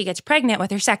 and then she gets pregnant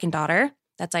with her second daughter.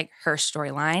 That's like her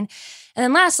storyline. And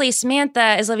then lastly,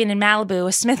 Samantha is living in Malibu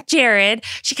with Smith Jared.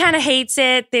 She kind of hates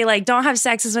it. They like don't have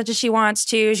sex as much as she wants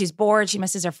to. She's bored. She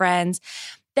misses her friends.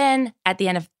 Then at the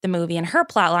end of the movie, in her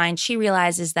plot line, she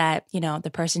realizes that, you know, the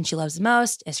person she loves the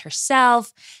most is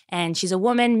herself. And she's a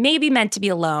woman, maybe meant to be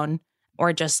alone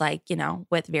or just like, you know,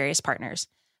 with various partners.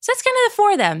 So that's kind of the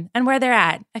four of them and where they're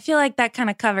at. I feel like that kind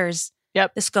of covers the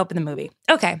scope of the movie.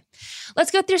 Okay,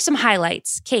 let's go through some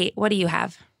highlights. Kate, what do you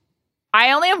have?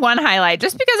 I only have one highlight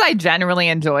just because I generally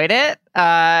enjoyed it.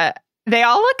 They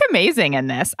all look amazing in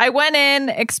this. I went in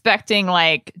expecting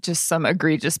like just some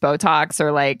egregious Botox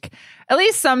or like at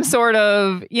least some sort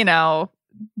of, you know,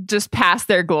 just past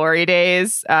their glory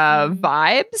days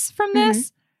vibes from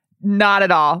this. Not at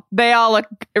all. They all look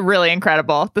really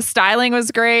incredible. The styling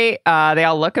was great. They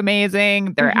all look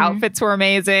amazing. Their outfits were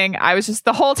amazing. I was just,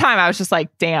 the whole time I was just like,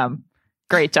 damn,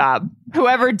 great job.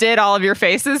 Whoever did all of your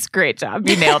faces, great job.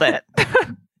 You nailed it.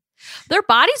 Their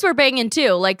bodies were banging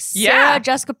too. Like Sarah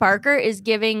Jessica Parker is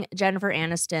giving Jennifer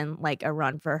Aniston like a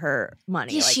run for her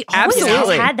money. Yeah, like, she always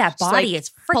has had that body. Like, it's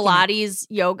freaking Pilates,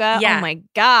 yoga. Yeah. Oh my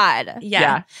God.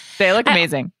 Yeah. They look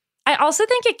amazing. I also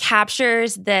think it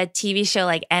captures the TV show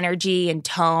like energy and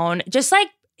tone just like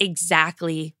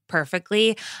exactly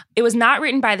perfectly. It was not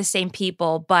written by the same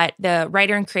people, but the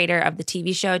writer and creator of the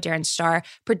TV show, Darren Star,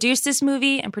 produced this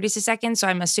movie and produced the second. So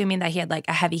I'm assuming that he had like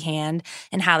a heavy hand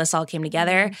in how this all came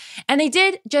together. And they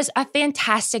did just a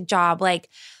fantastic job. Like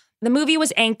the movie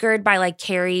was anchored by like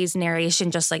Carrie's narration,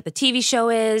 just like the TV show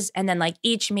is. And then like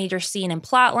each major scene and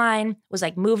plot line was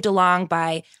like moved along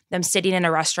by them sitting in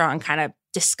a restaurant and kind of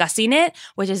discussing it,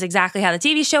 which is exactly how the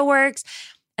TV show works.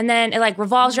 And then it like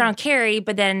revolves around Carrie,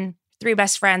 but then three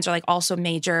best friends are like also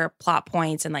major plot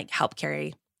points and like help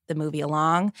carry the movie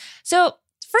along. So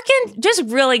freaking just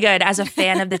really good as a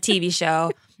fan of the TV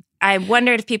show. I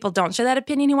wondered if people don't share that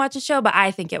opinion who watch the show, but I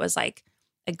think it was like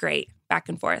a great back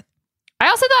and forth. I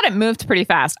also thought it moved pretty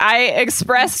fast. I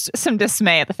expressed some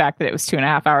dismay at the fact that it was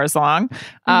 2.5 hours long,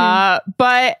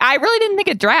 but I really didn't think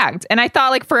it dragged. And I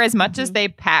thought like for as much as they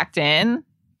packed in,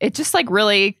 it just like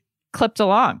really clipped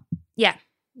along. Yeah.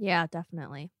 Yeah,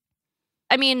 definitely.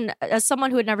 I mean, as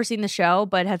someone who had never seen the show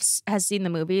but has seen the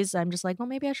movies, I'm just like, well,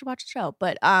 maybe I should watch the show.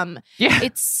 But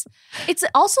it's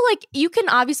also like you can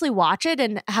obviously watch it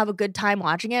and have a good time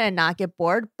watching it and not get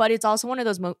bored. But it's also one of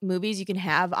those movies you can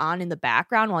have on in the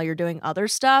background while you're doing other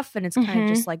stuff, and it's kind of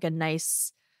just like a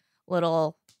nice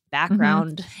little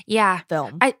background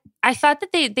film. I thought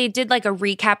that they did like a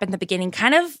recap in the beginning,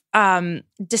 kind of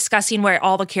discussing where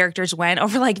all the characters went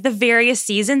over like the various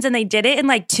seasons, and they did it in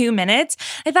like 2 minutes.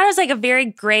 I thought it was like a very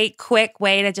great, quick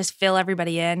way to just fill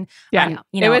everybody in. Yeah, on,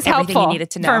 you know, it was everything helpful you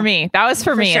needed to know. for me. That was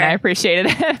for me, sure. and I appreciated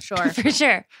it. Sure. For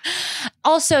sure.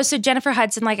 Also, so Jennifer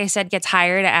Hudson, like I said, gets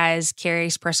hired as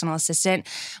Carrie's personal assistant.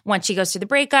 Once she goes through the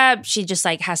breakup, she just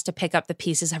like has to pick up the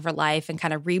pieces of her life and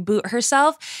kind of reboot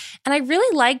herself. And I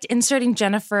really liked inserting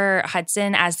Jennifer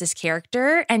Hudson as this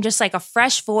character and just like a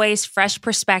fresh voice, fresh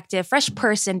perspective, fresh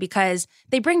person, because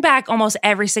they bring back almost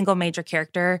every single major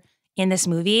character in this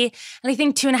movie. And I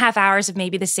think 2.5 hours of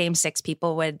maybe the same 6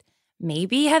 people would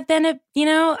maybe have been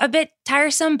a bit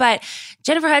tiresome, but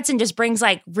Jennifer Hudson just brings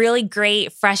like really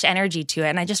great fresh energy to it,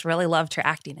 and I just really loved her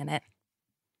acting in it.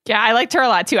 Yeah, I liked her a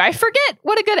lot too. I forget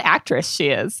what a good actress she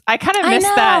is. I kind of miss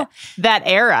that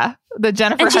era, the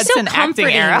Jennifer Hudson acting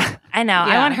era. I know. Yeah.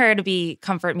 I want her to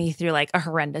comfort me through like a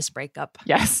horrendous breakup.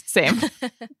 Yes, same.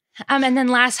 And then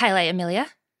last highlight, Amelia.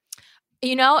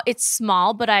 You know, it's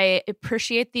small, but I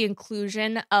appreciate the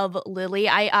inclusion of Lily.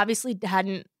 I obviously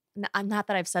hadn't. Not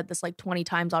that I've said this like 20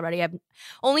 times already. I've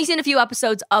only seen a few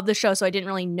episodes of the show, so I didn't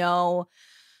really know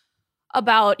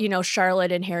about,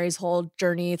 Charlotte and Harry's whole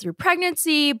journey through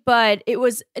pregnancy, but it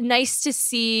was nice to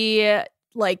see,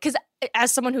 like, because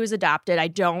as someone who is adopted, I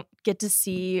don't get to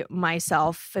see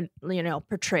myself,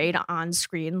 portrayed on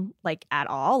screen, like, at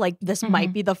all. Like, this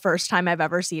might be the first time I've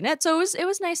ever seen it. So it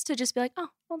was nice to just be like, oh,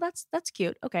 well, that's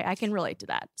cute. Okay, I can relate to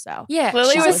that. So yeah,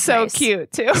 Lily was so nice.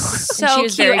 Cute too. So she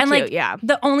was cute. very And like, cute, yeah.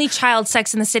 the only child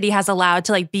Sex in the City has allowed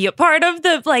to like be a part of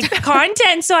the like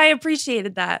content. So I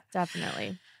appreciated that.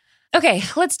 Definitely. Okay,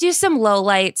 let's do some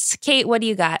lowlights. Kate, what do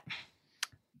you got?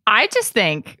 I just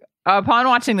think upon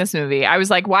watching this movie, I was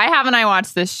like, why haven't I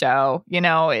watched this show?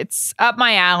 It's up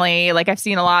my alley. Like, I've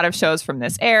seen a lot of shows from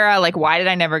this era. Like, why did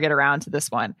I never get around to this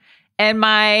one? And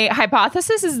my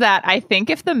hypothesis is that I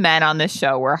think if the men on this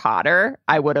show were hotter,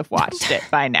 I would have watched it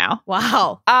by now.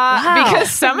 Wow. Because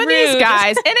some of these Rude.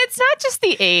 guys, and it's not just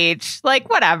the age, like,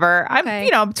 whatever. Okay.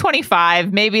 I'm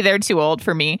 25. Maybe they're too old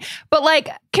for me. But like,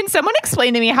 can someone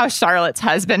explain to me how Charlotte's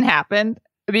husband happened?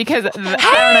 Because I don't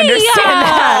understand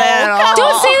that at all.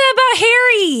 Don't say that about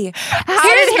Harry. How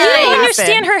did You Harry don't happen?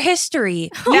 understand her history. You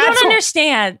That's don't what-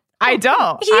 understand. I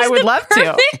don't. He's I would the love to.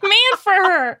 perfect man for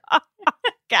her.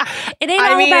 God. It ain't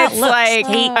all about it's looks, like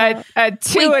Kate. a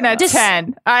 2 and a does-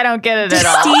 10. I don't get it Does at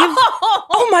all. Steve?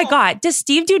 Oh my God! Does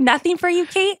Steve do nothing for you,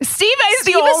 Kate? Steve is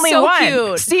Steve the is only so one.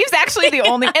 cute. Steve's actually the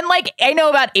only, and like I know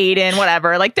about Aiden,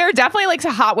 whatever. Like there are definitely like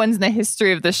some hot ones in the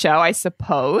history of the show, I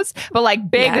suppose. But like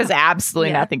Big Yeah. is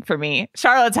absolutely Yeah. nothing for me.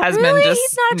 Charlotte's husband Really? just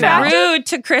He's not no. attractive? Rude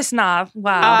to Chris Knopf.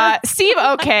 Wow. Steve,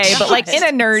 okay, but like in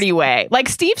a nerdy way. Like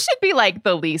Steve should be like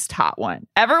the least hot one.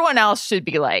 Everyone else should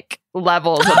be like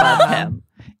levels above him,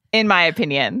 in my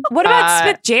opinion. What about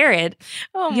Smith Jared?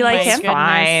 Oh, You like my him? goodness.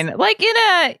 Fine. Like in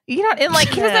like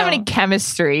he doesn't have any No.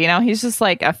 chemistry, He's just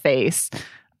like a face.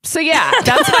 So yeah,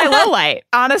 that's my low light,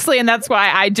 honestly, and that's why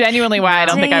I don't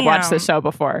think I've watched this Damn. show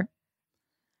before.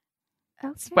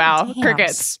 Wow, Damn,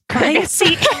 crickets.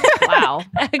 Spicy. Wow.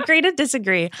 Agree to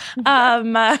disagree.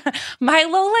 My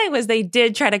low light was they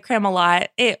did try to cram a lot.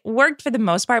 It worked for the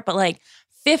most part, but like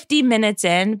 50 minutes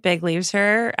in, Big leaves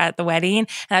her at the wedding. And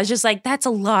I was just like, that's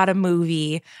a lot of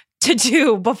movie to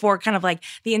do before kind of like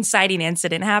the inciting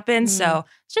incident happens. So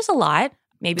it's just a lot.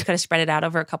 Maybe could have spread it out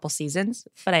over a couple seasons,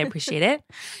 but I appreciate it.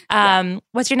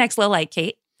 What's your next low light,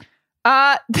 Kate?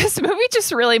 This movie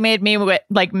just really made me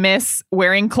miss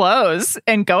wearing clothes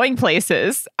and going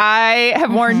places. I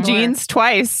have worn jeans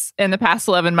twice in the past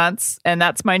 11 months, and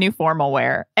that's my new formal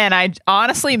wear. And I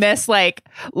honestly miss like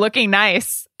looking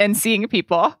nice and seeing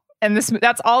people. And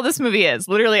that's all this movie is.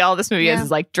 Literally all this movie is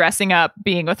like dressing up,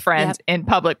 being with friends in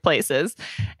public places.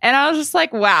 And I was just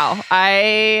like, wow,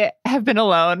 I have been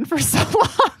alone for so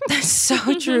long. That's so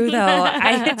true, though.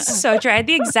 It's so true. I had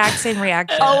the exact same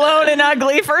reaction. Alone and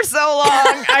ugly for so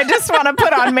long. I just want to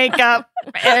put on makeup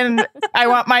and I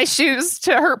want my shoes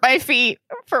to hurt my feet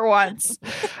for once.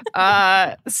 So,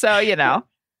 that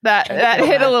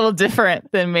hit a little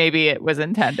different than maybe it was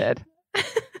intended.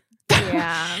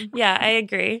 Yeah. Yeah, I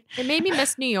agree. It made me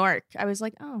miss New York. I was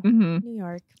like, oh, Mm-hmm. New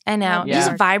York. I know. Yeah.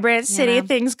 Just vibrant city Yeah.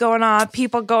 things going on,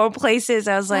 people going places.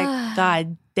 I was like,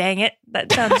 God dang it.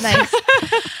 That sounds nice.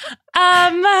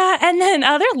 And then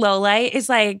other low light is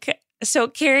like, so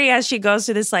Carrie, as she goes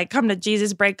through this like come to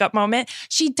Jesus breakup moment,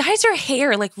 she dyes her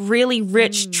hair like really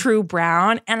rich, true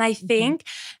brown. And I think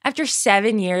after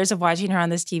 7 years of watching her on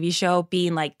this TV show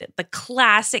being like the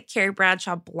classic Carrie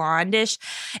Bradshaw blondish,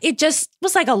 it just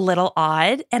was like a little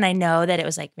odd. And I know that it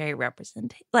was like very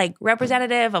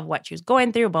representative of what she was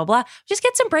going through, blah, blah. Just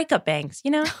get some breakup bangs,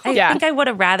 I Yeah. think I would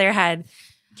have rather had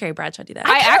Carrie Bradshaw do that.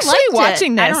 I actually liked it.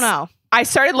 watching this. I don't know. I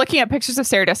started looking at pictures of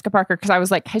Sarah Jessica Parker because I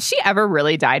was like, has she ever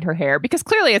really dyed her hair? Because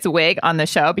clearly it's a wig on the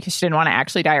show because she didn't want to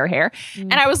actually dye her hair.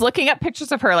 And I was looking at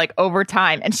pictures of her like over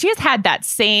time, and she has had that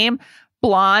same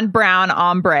blonde brown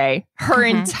ombre her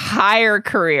entire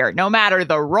career, no matter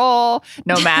the role,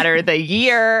 no matter the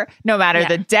year, no matter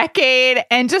the decade.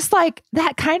 And just like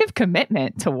that kind of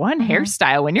commitment to one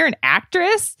hairstyle when you're an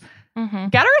actress,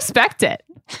 gotta respect it.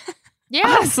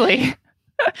 Yeah. Honestly.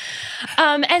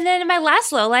 And then my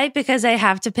last low light, because I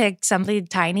have to pick something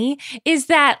tiny, is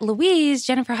that Louise,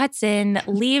 Jennifer Hudson,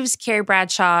 leaves Carrie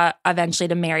Bradshaw eventually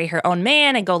to marry her own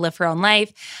man and go live her own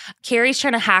life. Carrie's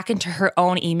trying to hack into her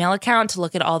own email account to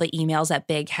look at all the emails that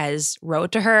Big has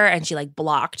wrote to her, and she like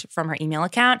blocked from her email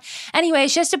account. Anyway,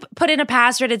 she has to put in a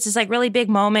password. It's this like really big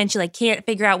moment. She like can't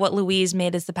figure out what Louise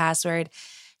made as the password.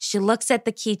 She looks at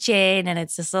the keychain and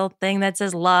it's this little thing that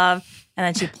says love. And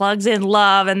then she plugs in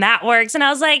love and that works. And I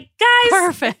was like, guys,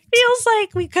 Perfect. feels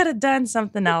like we could have done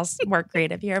something else more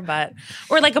creative here,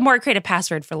 or like a more creative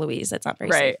password for Louise. That's not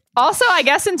very safe. Also, I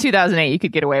guess in 2008 you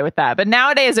could get away with that. But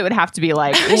nowadays it would have to be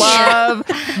like love,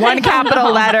 one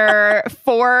capital letter,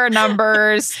 4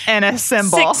 numbers, and a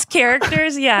symbol. 6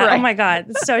 characters. Yeah. Right. Oh my God.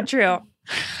 It's so true.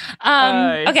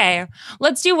 Okay.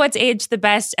 Let's do what's aged the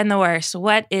best and the worst.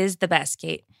 What is the best,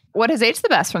 Kate? What has aged the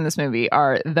best from this movie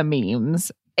are the memes.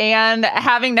 And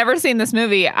having never seen this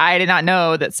movie, I did not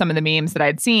know that some of the memes that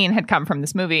I'd seen had come from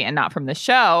this movie and not from the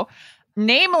show.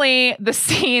 Namely, the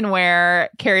scene where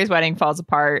Carrie's wedding falls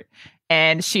apart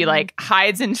and she like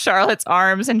hides in Charlotte's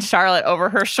arms and Charlotte over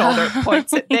her shoulder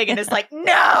points at Big and is like,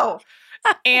 no.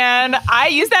 And I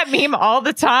use that meme all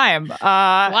the time.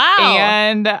 Wow.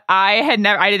 And I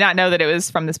did not know that it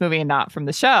was from this movie and not from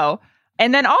the show.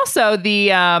 And then also the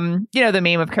the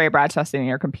meme of Carrie Bradshaw sitting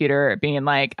at her computer being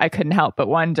like, I couldn't help but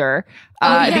wonder.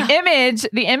 The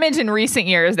image in recent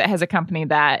years that has accompanied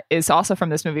that is also from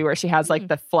this movie where she has like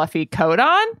the fluffy coat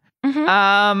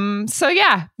on. So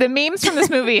yeah, the memes from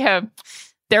this movie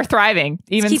they're thriving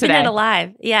even Keeping today. it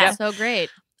alive. Yeah. So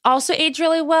great. Also aged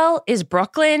really well is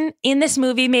Brooklyn. In this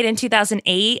movie made in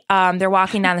 2008, they're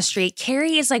walking down the street.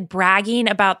 Carrie is like bragging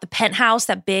about the penthouse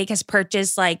that Big has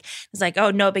purchased. Like, it's like, oh,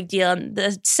 no big deal. In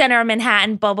the center of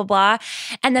Manhattan, blah, blah, blah.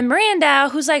 And then Miranda,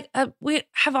 who's like, we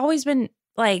have always been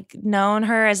like known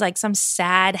her as like some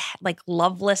sad, like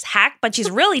loveless hack, but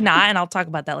she's really not. And I'll talk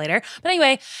about that later. But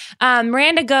anyway,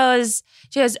 Miranda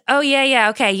she goes, oh yeah,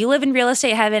 okay. You live in real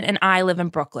estate heaven and I live in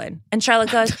Brooklyn. And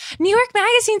Charlotte goes, New York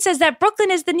Magazine says that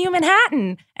Brooklyn is the new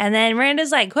Manhattan. And then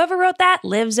Miranda's like, whoever wrote that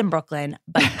lives in Brooklyn.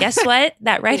 But guess what?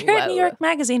 That writer at New York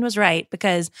Magazine was right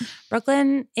because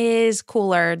Brooklyn is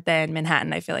cooler than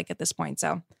Manhattan, I feel like at this point.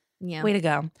 So Yeah. way to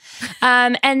go.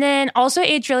 And then also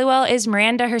aged really well is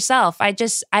Miranda herself. I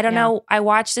don't know. I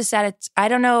watched this I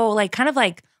don't know, like kind of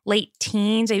like late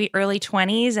teens, maybe early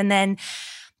 20s. And then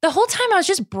the whole time I was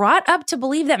just brought up to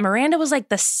believe that Miranda was like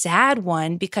the sad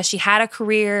one because she had a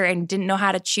career and didn't know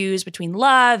how to choose between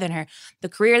love and the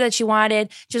career that she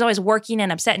wanted. She was always working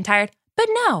and upset and tired. But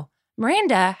no,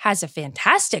 Miranda has a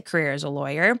fantastic career as a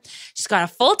lawyer. She's got a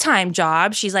full-time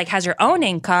job. She's like has her own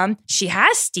income. She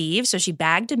has Steve, so she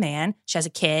bagged a man. She has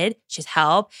a kid. She has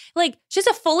help. Like she's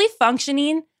a fully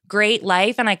functioning, great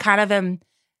life. And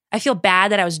I feel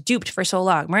bad that I was duped for so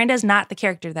long. Miranda's not the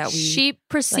character that She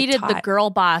preceded the taught. girl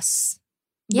boss.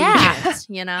 Yeah. movement,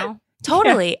 you know?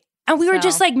 Totally. And we were So-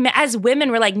 just like, as women,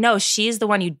 we're like, no, she's the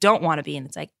one you don't want to be. And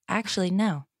it's like, actually,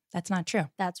 no, that's not true.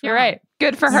 That's You're right.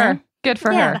 Good for her. Good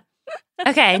for Yeah. her.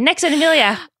 Okay, next one,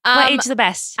 Amelia. What age the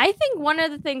best? I think one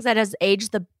of the things that has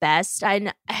aged the best,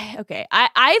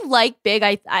 I like Big.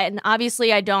 And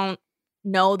obviously I don't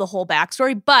know the whole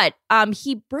backstory, but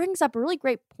he brings up a really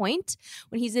great point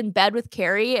when he's in bed with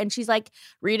Carrie and she's like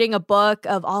reading a book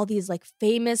of all these like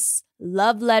famous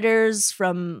love letters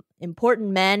from important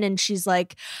men. And she's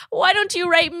like, why don't you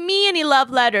write me any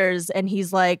love letters? And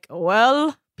he's like,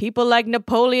 well, people like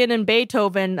Napoleon and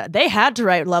Beethoven, they had to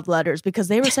write love letters because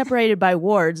they were separated by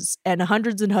wars and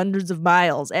hundreds of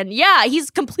miles. And yeah, he's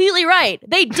completely right.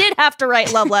 They did have to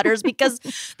write love letters because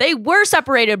they were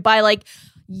separated by like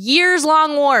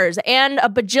years-long wars and a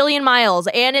bajillion miles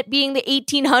and it being the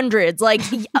 1800s. Like,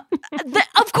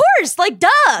 of course, like,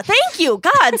 duh. Thank you.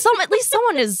 God, at least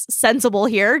someone is sensible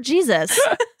here. Jesus.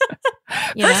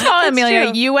 You First know? of all, That's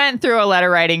Amelia, true. you went through a letter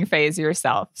writing phase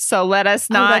yourself. So let us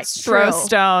not that's throw true.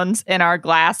 stones in our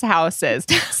glass houses.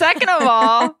 Second of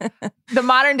all, the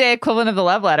modern day equivalent of the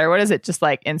love letter, what is it? Just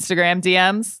like Instagram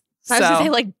DMs? I was gonna say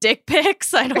like dick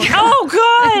pics. I don't know.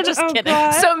 Oh, God. Just Oh, kidding.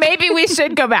 God. So maybe we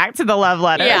should go back to the love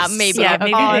letters. Yeah, maybe. Yeah,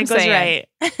 maybe All I'm Nick was saying.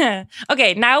 right.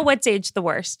 Okay, now what's age the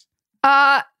worst?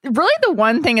 Really the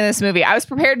one thing in this movie, I was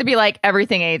prepared to be like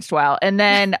everything aged well. And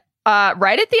then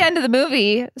right at the end of the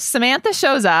movie, Samantha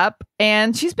shows up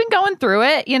and she's been going through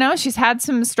it. You know, she's had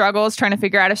some struggles trying to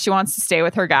figure out if she wants to stay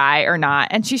with her guy or not.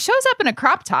 And she shows up in a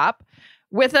crop top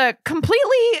with a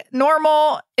completely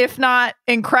normal, if not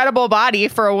incredible body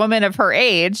for a woman of her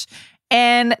age.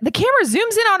 And the camera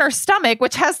zooms in on her stomach,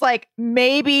 which has like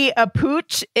maybe a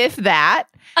pooch, if that.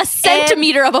 A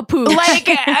centimeter of a pooch. Like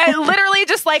literally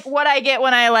just like what I get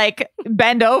when I like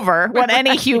bend over, what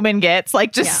any human gets,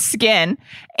 like just skin.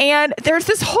 And there's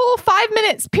this whole 5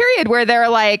 minutes period where they're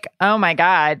like, oh my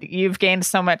God, you've gained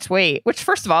so much weight. Which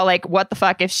first of all, like what the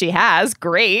fuck if she has?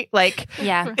 Great. Like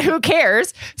Yeah. who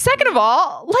cares? Second of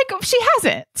all, like she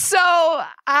hasn't. So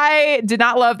I did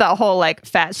not love that whole like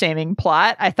fat shaming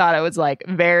plot. I thought it was like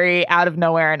very out of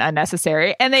nowhere and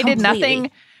unnecessary. And they did nothing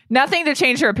to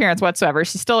change her appearance whatsoever.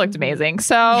 She still looked amazing.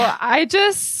 So I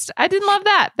didn't love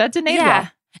that. That didn't age well.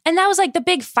 And that was like the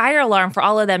big fire alarm for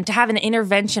all of them to have an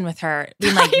intervention with her.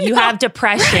 Being like, you have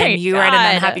depression. Right. You are in an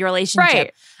God. unhappy relationship.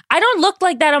 Right. I don't look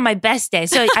like that on my best day.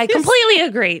 So I completely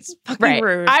agree. It's fucking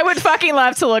rude. I would fucking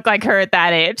love to look like her at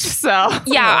that age. So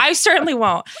Yeah, I certainly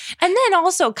won't. And then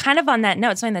also, kind of on that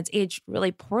note, something that's aged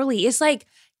really poorly is like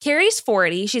Carrie's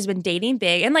 40. She's been dating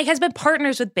Big and like has been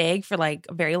partners with Big for like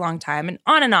a very long time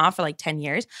and off for like 10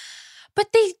 years.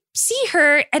 But they see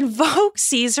her and Vogue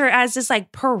sees her as this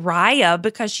like pariah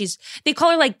because they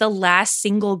call her like the last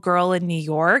single girl in New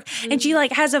York. And she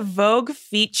like has a Vogue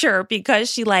feature because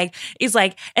she like is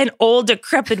like an old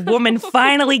decrepit woman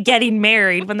finally getting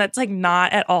married when that's like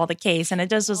not at all the case. And it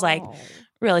just was like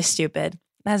really stupid.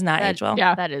 That's not age well.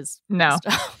 Yeah. That is no.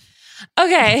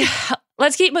 Okay,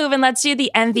 let's keep moving. Let's do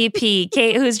the MVP.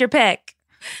 Kate, who's your pick?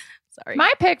 Sorry.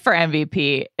 My pick for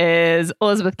MVP is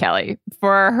Elizabeth Kelly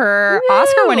for her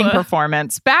Oscar-winning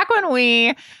performance. Back when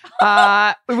we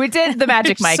did the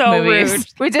Magic Mike So movies, rude.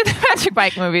 we did the Magic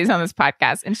Mike movies on this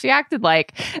podcast, and she acted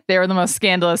like they were the most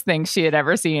scandalous things she had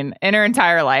ever seen in her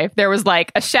entire life. There was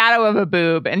like a shadow of a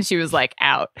boob, and she was like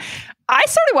out. I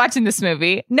started watching this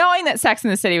movie knowing that Sex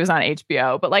and the City was on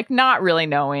HBO, but like not really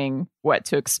knowing what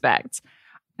to expect.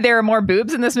 There are more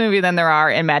boobs in this movie than there are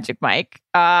in Magic Mike.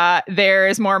 There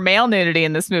is more male nudity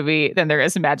in this movie than there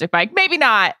is in Magic Mike. Maybe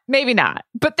not,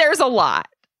 but there's a lot.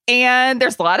 And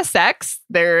there's a lot of sex.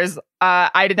 There's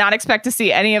I did not expect to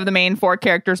see any of the main 4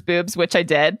 characters' boobs, which I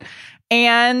did.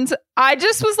 And I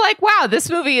just was like, wow, this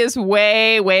movie is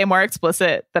way, way more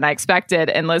explicit than I expected.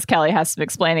 And Liz Kelly has some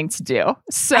explaining to do.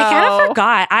 So I kind of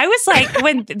forgot. I was like,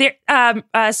 when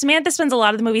Samantha spends a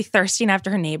lot of the movie thirsting after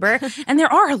her neighbor, and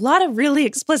there are a lot of really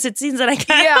explicit scenes that I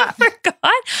kind of forgot.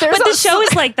 But the show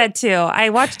is like that too.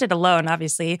 I watched it alone,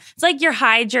 obviously. It's like you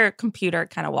hide your computer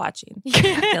kind of watching. I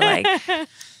feel like.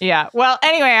 Yeah. Well,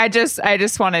 anyway, I just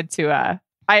wanted to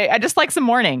I just like some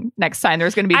warning next time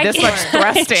there's going to be this much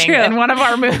thrusting in one of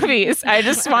our movies. I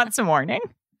just want some warning.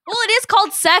 Well, it is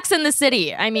called Sex in the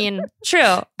City. I mean, true.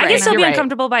 I can still be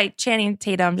uncomfortable by Channing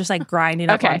Tatum just like grinding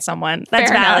up on someone.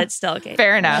 That's valid still. Okay.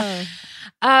 Fair enough.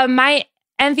 My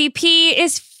MVP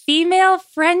is female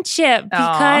friendship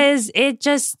because it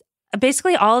just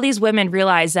basically all these women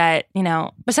realize that, you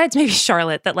know, besides maybe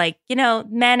Charlotte, that like, you know,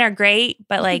 men are great,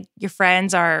 but like your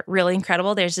friends are really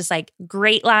incredible. There's this like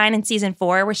great line in season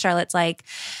 4 where Charlotte's like,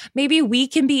 maybe we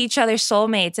can be each other's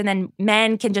soulmates. And then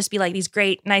men can just be like these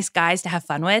great, nice guys to have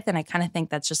fun with. And I kind of think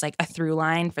that's just like a through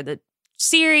line for the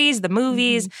series, the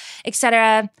movies,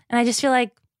 etc. And I just feel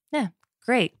like, yeah,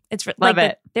 great. It's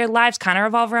like their lives kind of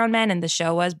revolve around men and the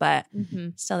show was, but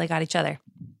still they got each other.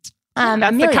 That's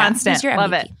Amelia, the constant.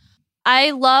 Love MVP? it.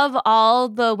 I love all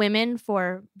the women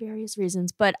for various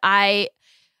reasons, but I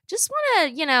just want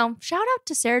to, you know, shout out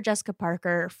to Sarah Jessica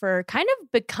Parker for kind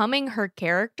of becoming her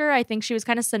character. I think she was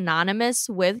kind of synonymous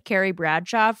with Carrie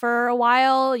Bradshaw for a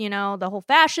while, you know, the whole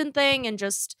fashion thing and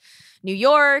just New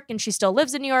York, and she still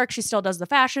lives in New York. She still does the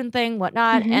fashion thing,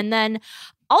 whatnot. And then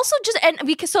also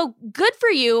so good for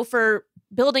you for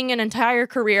building an entire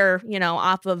career, you know,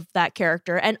 off of that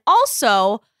character. And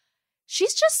also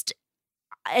she's just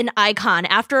an icon.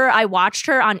 After I watched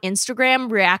her on Instagram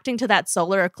reacting to that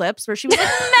solar eclipse where she was like,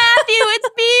 Matthew, it's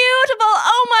beautiful.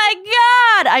 Oh my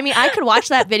God. I mean, I could watch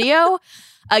that video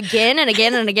again and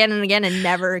again and again and again and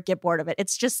never get bored of it.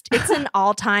 It's an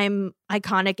all-time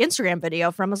iconic Instagram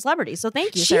video from a celebrity. So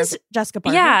thank you, Sarah Jessica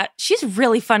Parker. Yeah, she's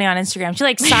really funny on Instagram. She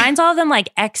like signs all of them like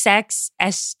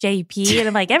XXSJP. And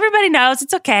I'm like, everybody knows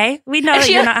it's okay. We know that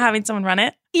you're not having someone run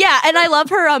it. Yeah, and I love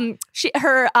her.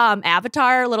 Her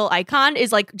avatar little icon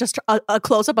is like just a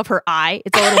close up of her eye.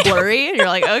 It's a little blurry, and you're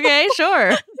like, okay,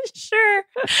 sure.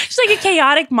 She's like a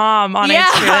chaotic mom on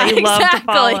Instagram that you love to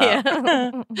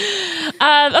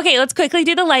follow. Okay, let's quickly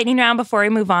do the lightning round before we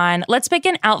move on. Let's pick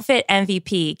an outfit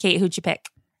MVP. Kate, who'd you pick?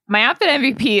 My outfit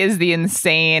MVP is the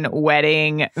insane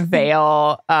wedding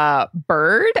veil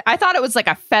bird. I thought it was like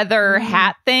a feather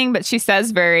hat thing, but she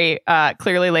says very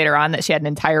clearly later on that she had an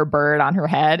entire bird on her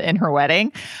head in her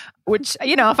wedding. Which,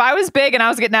 you know, if I was big and I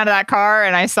was getting out of that car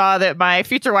and I saw that my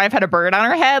future wife had a bird on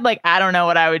her head, like, I don't know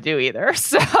what I would do either.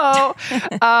 So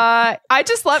I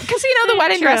just love, because, you know, the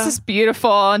wedding dress is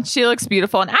beautiful and she looks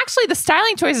beautiful. And actually the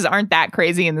styling choices aren't that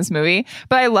crazy in this movie,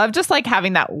 but I love just like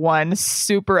having that one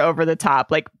super over the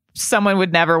top, like someone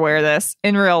would never wear this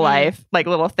in real life, like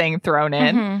little thing thrown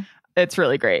in. It's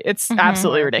really great. It's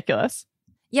absolutely ridiculous.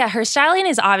 Yeah, her styling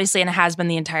is obviously, and it has been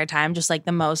the entire time, just like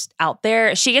the most out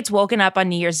there. She gets woken up on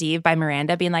New Year's Eve by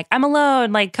Miranda being like, I'm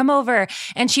alone, like, come over.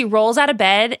 And she rolls out of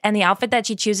bed, and the outfit that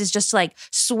she chooses just to like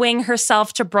swing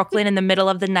herself to Brooklyn in the middle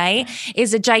of the night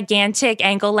is a gigantic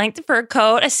ankle-length fur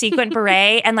coat, a sequin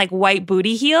beret, and like white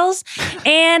booty heels.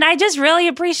 And I just really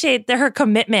appreciate her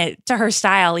commitment to her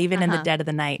style, even in the dead of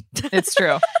the night. It's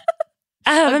true.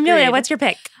 Amelia, what's your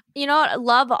pick? You know what? I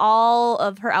love all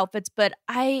of her outfits, but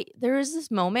there was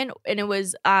this moment, and it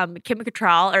was Kim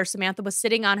Cattrall or Samantha was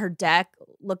sitting on her deck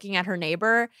looking at her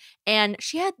neighbor, and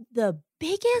she had the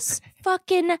biggest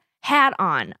fucking hat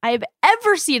on I've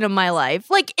ever seen in my life.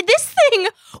 Like, this thing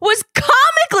was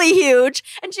comically huge,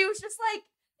 and she was just like,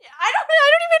 I don't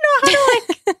even know how to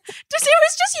like. It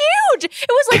was just huge. It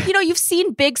was like, you know, you've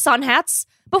seen big sun hats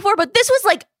before, but this was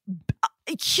like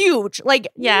huge, like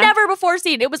never before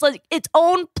seen. It was like its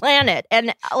own planet,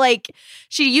 and like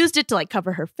she used it to like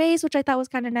cover her face, which I thought was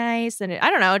kind of nice. And I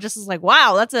don't know, it just was like,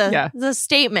 wow, that's a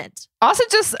statement. Also,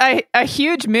 just a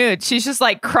huge mood. She's just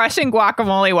like crushing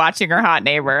guacamole watching her hot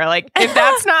neighbor. Like, if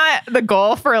that's not the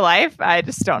goal for life, I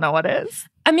just don't know what is.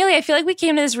 Amelia, I feel like we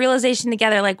came to this realization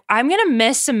together. Like, I'm going to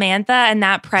miss Samantha and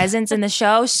that presence in the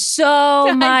show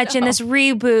so much in this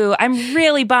reboot. I'm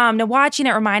really bummed. And watching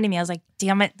it reminded me, I was like,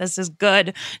 damn it, this is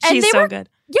good. She's so good.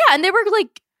 Yeah, and they were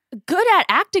like good at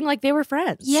acting like they were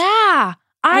friends. Yeah,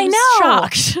 I know.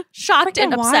 Shocked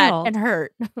and upset wild. and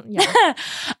hurt.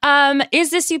 Yeah. Is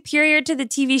this superior to the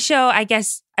TV show? I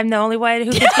guess I'm the only one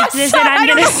who can speak to this, and I'm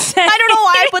going to say... I don't know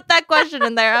why I put that question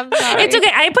in there. I'm sorry. It's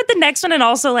okay. I put the next one and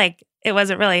also like it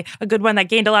wasn't really a good one that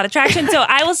gained a lot of traction. So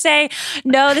I will say,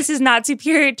 no, this is not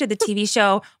superior to the TV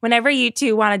show. Whenever you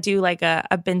two want to do like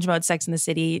a binge mode Sex and the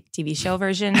City TV show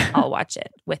version, I'll watch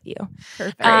it with you.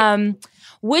 Perfect.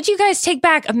 Would you guys take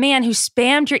back a man who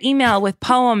spammed your email with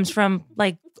poems from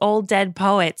like old dead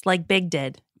poets like Big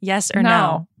did? Yes or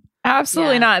no?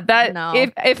 Absolutely not. That no.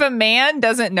 if a man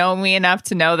doesn't know me enough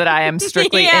to know that I am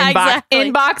strictly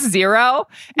inbox zero,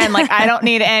 and like I don't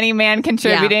need any man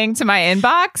contributing to my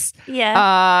inbox.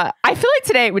 Yeah. I feel like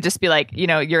today it would just be like,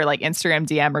 your like Instagram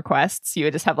DM requests. You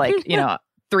would just have like,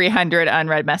 300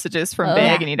 unread messages from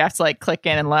Big, and you'd have to like click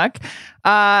in and look.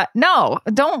 No,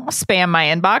 don't spam my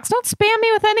inbox. Don't spam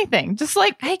me with anything. Just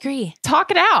like I agree. Talk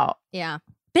it out. Yeah.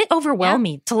 Bit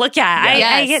overwhelming to look at.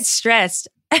 Yeah. I get stressed.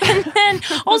 And then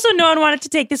also no one wanted to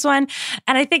take this one.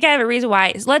 And I think I have a reason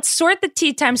why. Let's sort the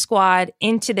Tea Time Squad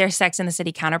into their Sex and the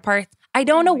City counterparts. I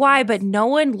don't know why, but no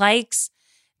one likes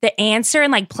the answer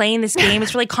and like playing this game.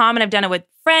 It's really common. I've done it with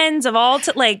friends of all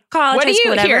like college, what do high school,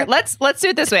 you whatever. here? Let's do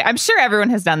it this way. I'm sure everyone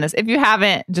has done this. If you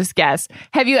haven't, just guess.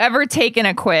 Have you ever taken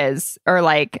a quiz or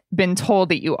like been told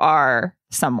that you are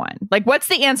someone? Like, what's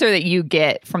the answer that you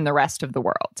get from the rest of the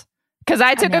world? Because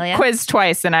I took a quiz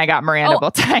twice and I got Miranda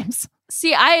both times.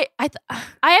 See, I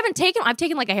haven't taken. I've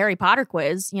taken like a Harry Potter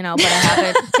quiz, but I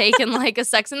haven't taken like a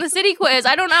Sex and the City quiz.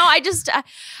 I don't know.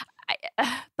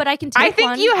 But I can take I think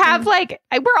one you have like,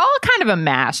 we're all kind of a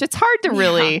mash. It's hard to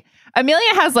really.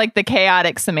 Amelia has like the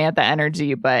chaotic Samantha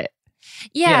energy, but.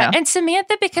 Yeah, and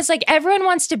Samantha, because like everyone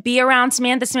wants to be around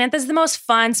Samantha. Samantha's the most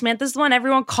fun. Samantha's the one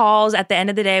everyone calls at the end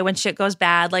of the day when shit goes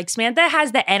bad. Like Samantha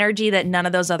has the energy that none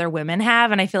of those other women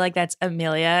have, and I feel like that's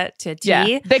Amelia to a T.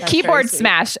 Yeah, the keyboard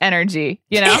smash energy,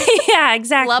 Yeah,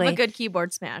 exactly. Love a good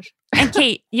keyboard smash. And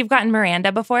Kate, you've gotten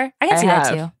Miranda before. I can see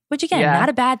that too. Which again, not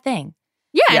a bad thing.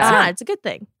 Yeah, it's not. It's a good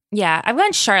thing. Yeah, I've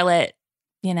gotten Charlotte,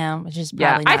 which is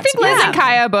probably not I think Liz and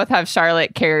Kaya both have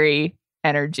Charlotte Carey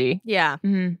energy. Yeah.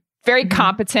 Mm-hmm. Very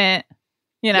competent,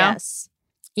 Yes.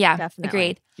 Yeah, definitely.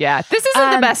 agreed. Yeah, this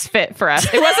isn't the best fit for us.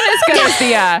 It wasn't as good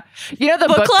as the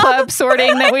book club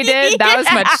sorting that we did. That was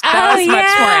much much more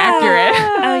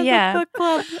accurate. Oh yeah. Book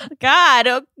club.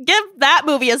 God, give that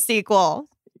movie a sequel.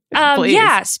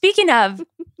 Yeah. Speaking of,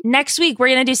 next week we're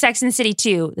gonna do Sex and the City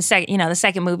 2, the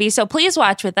second movie. So please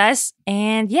watch with us.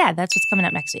 And yeah, that's what's coming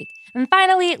up next week. And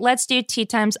finally, let's do Tea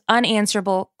Time's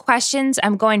unanswerable questions.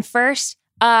 I'm going first.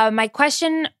 My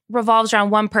question revolves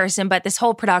around one person, but this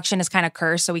whole production is kind of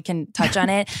cursed, so we can touch on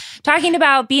it. Talking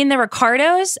about Being the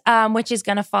Ricardos, which is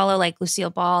going to follow like Lucille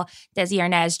Ball, Desi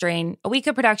Arnaz during a week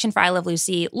of production for I Love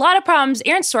Lucy. A lot of problems.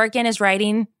 Aaron Sorkin is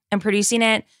writing and producing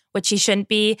it, which he shouldn't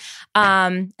be.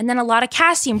 And then a lot of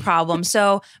casting problems.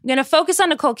 So I'm going to focus on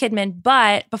Nicole Kidman,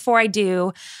 but before I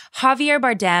do, Javier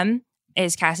Bardem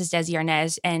is cast as Desi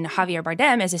Arnaz, and Javier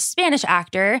Bardem is a Spanish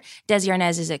actor. Desi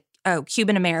Arnaz is a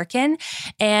Cuban American,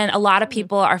 and a lot of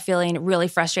people are feeling really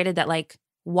frustrated that like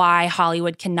why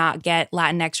Hollywood cannot get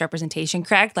Latinx representation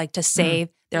correct, like to save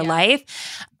their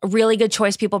life. A really good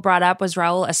choice people brought up was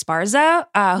Raul Esparza,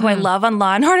 who I love on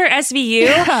Law and Order SVU.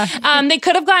 Yeah. They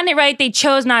could have gotten it right. They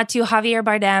chose not to. Javier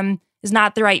Bardem is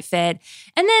not the right fit.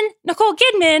 And then Nicole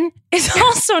Kidman is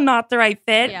also not the right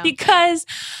fit because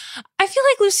I feel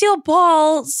like Lucille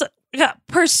Ball's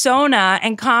persona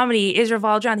and comedy is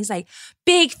revolved around these like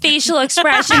big facial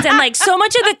expressions, and like so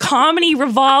much of the comedy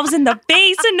revolves in the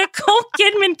face, and Nicole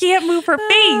Kidman can't move her face.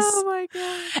 Oh my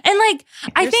god! And like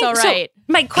I think so right. So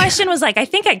my question was like, I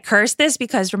think I cursed this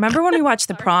because remember when we watched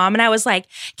The Prom and I was like,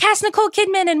 cast Nicole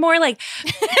Kidman in more like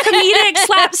comedic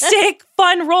slapstick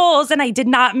fun roles, and I did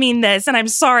not mean this, and I'm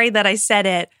sorry that I said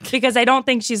it because I don't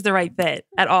think she's the right fit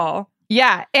at all.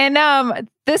 Yeah, and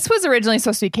this was originally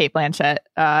supposed to be Cate Blanchett,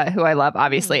 who I love,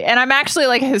 obviously. And I'm actually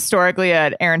like historically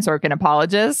an Aaron Sorkin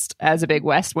apologist as a big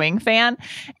West Wing fan.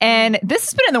 And this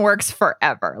has been in the works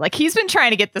forever. Like he's been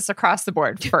trying to get this across the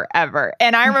board forever.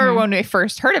 And I remember when we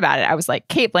first heard about it, I was like,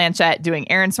 Cate Blanchett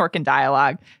doing Aaron Sorkin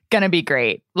dialogue, gonna be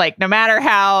great. Like no matter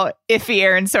how iffy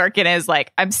Aaron Sorkin is,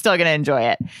 like I'm still gonna enjoy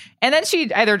it. And then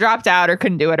she either dropped out or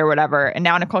couldn't do it or whatever. And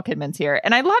now Nicole Kidman's here.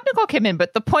 And I love Nicole Kidman,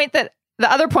 but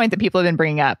the other point that people have been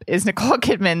bringing up is Nicole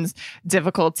Kidman's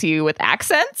difficulty with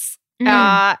accents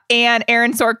and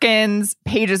Aaron Sorkin's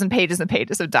pages and pages and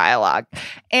pages of dialogue.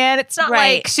 And it's not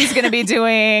like she's going to be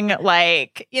doing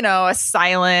like, a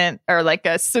silent or like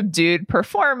a subdued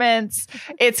performance.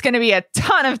 It's going to be a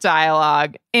ton of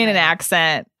dialogue in an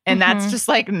accent And that's just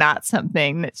like not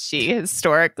something that she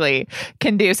historically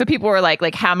can do. So people were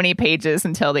like how many pages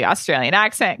until the Australian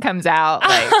accent comes out?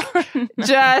 Like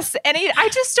I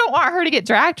just don't want her to get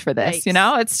dragged for this. Yikes. You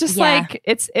know, it's just like,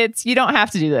 it's, you don't have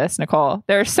to do this, Nicole.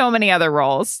 There are so many other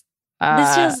roles.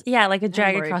 This feels like a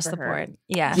drag worried across for the her. board.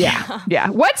 Yeah. Yeah.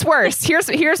 What's worse?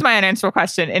 Here's my unanswerable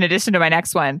question. In addition to my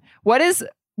next one, what is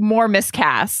more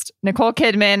miscast? Nicole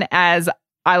Kidman as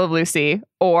I Love Lucy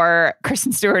or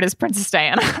Kristen Stewart as Princess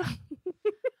Diana?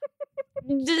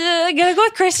 I'm gonna go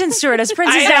with Kristen Stewart as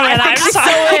Princess I know, Diana. I think she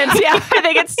still wins. Yeah, I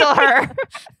think it's still her.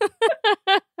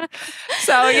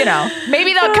 So, you know,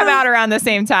 maybe they'll come out around the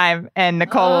same time, and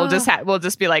Nicole will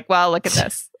just be like, "Well, look at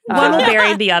this." One will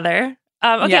bury the other.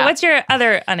 Okay, Yeah. what's your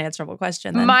other unanswerable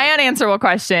question then? My unanswerable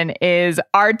question is: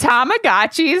 are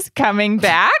Tamagotchis coming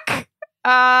back?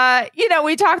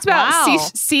 We talked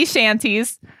about sea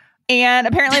shanties. And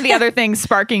apparently the other thing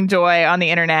sparking joy on the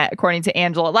internet, according to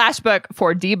Angela Lashbook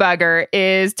for Debugger,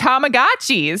 is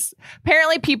Tamagotchis.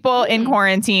 Apparently people in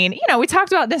quarantine, we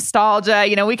talked about nostalgia.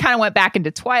 We kind of went back into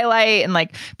Twilight and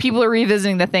like people are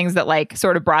revisiting the things that like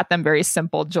sort of brought them very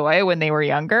simple joy when they were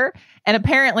younger. And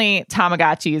apparently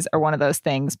Tamagotchis are one of those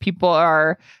things. People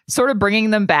are sort of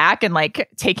bringing them back and like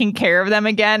taking care of them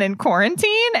again in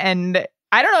quarantine. And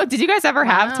I don't know, did you guys ever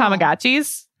have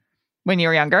Tamagotchis when you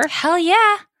were younger? Hell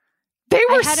yeah. They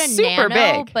were I had a super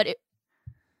Nano, big. but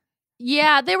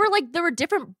there were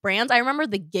different brands. I remember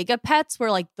the Gigapets were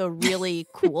like the really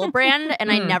cool brand, and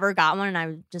I never got one. And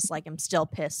I just like, I'm still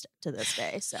pissed to this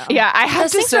day. So Yeah, I have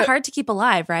Those things are hard to keep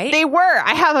alive, right? They were.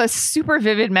 I have a super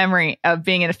vivid memory of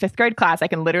being in a 5th grade class. I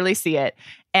can literally see it.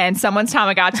 And someone's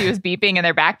Tamagotchi was beeping in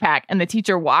their backpack, and the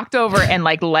teacher walked over and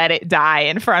like let it die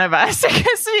in front of us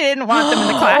because she didn't want them in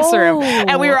the classroom.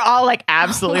 And we were all like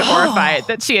absolutely horrified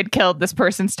that she had killed this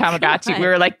person's Tamagotchi. We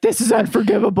were like, this is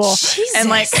unforgivable. Jesus. And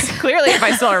like clearly, if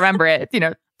I still remember it,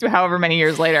 however many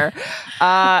years later.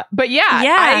 But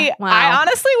I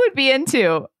honestly would be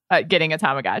into getting a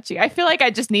Tamagotchi. I feel like I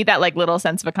just need that like little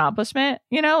sense of accomplishment,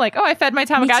 like, oh, I fed my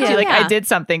Tamagotchi. too. Like Yeah. I did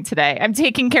something today. I'm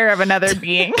taking care of another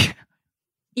being.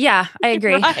 Yeah, I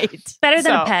agree. Right. Better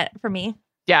than So- a pet for me.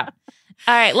 Yeah.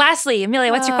 All right, lastly,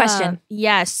 Amelia, what's your question?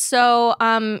 Yes. So,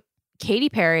 Katy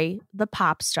Perry, the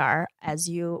pop star, as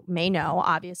you may know,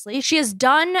 obviously, she has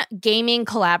done gaming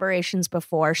collaborations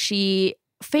before. She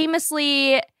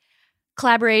famously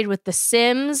collaborated with The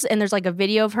Sims, and there's like a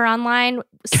video of her online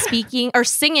speaking or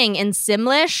singing in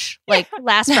Simlish like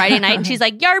last Friday night, and she's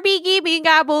like "Yarby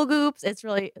gabble goops." It's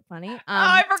really funny.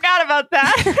 I forgot about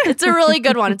that. It's a really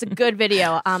good one. It's a good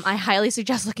video. I highly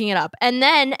suggest looking it up. And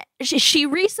then she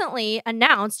recently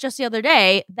announced just the other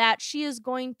day that she is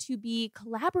going to be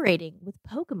collaborating with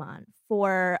Pokemon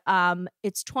for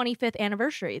its 25th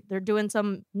anniversary. They're doing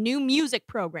some new music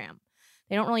program.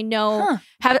 They don't really know.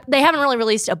 They haven't really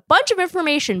released a bunch of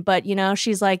information, but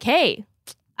she's like, "Hey,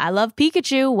 I love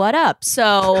Pikachu. What up?"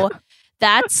 So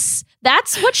that's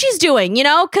what she's doing,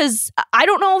 because I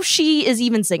don't know if she is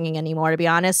even singing anymore, to be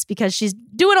honest, because she's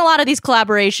doing a lot of these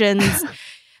collaborations.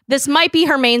 This might be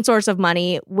her main source of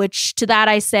money, which to that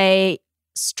I say,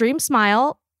 Stream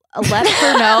Smile. Let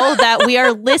her know that we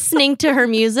are listening to her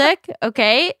music.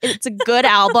 Okay, it's a good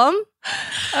album.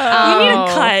 You need a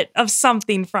cut of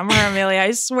something from her, Amelia.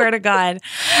 I swear to God.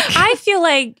 I feel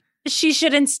like she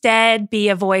should instead be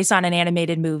a voice on an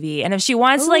animated movie. And if she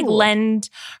wants to like lend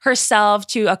herself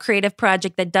to a creative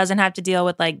project that doesn't have to deal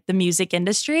with like the music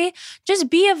industry, just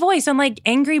be a voice on like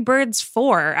Angry Birds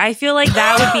 4. I feel like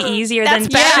that would be easier than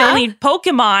showing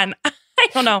Pokemon. I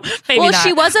don't know. Maybe Well, not.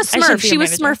 she was a I shouldn't Smurf. be She a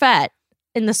was manager. Smurfette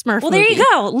in the Smurf Well, movie. there you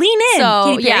go. Lean in. So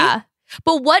Katy Perry. yeah.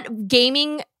 But what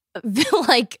gaming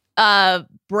like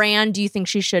brand do you think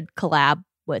she should collab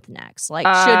with next? Like,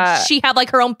 should she have like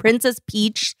her own Princess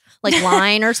Peach like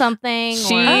line or something?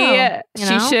 She know?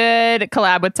 should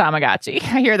collab with Tamagotchi.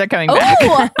 I hear they're coming back.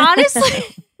 Oh, honestly,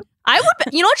 I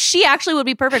would. You know what? She actually would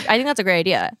be perfect. I think that's a great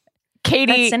idea.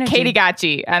 Katie That's synergy.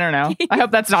 Gotchi. I don't know. I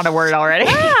hope that's not a word already.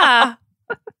 Yeah.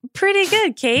 Pretty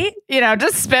good, Kate.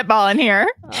 Just spitballing here.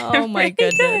 Oh my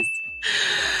goodness.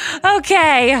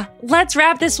 Okay, let's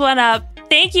wrap this one up.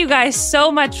 Thank you guys so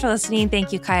much for listening.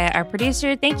 Thank you, Kaya, our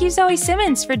producer. Thank you, Zoe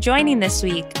Simmons, for joining this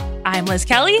week. I'm Liz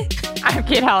Kelly. I'm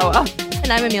Kate Hallowell.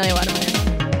 And I'm Amelia Waterman.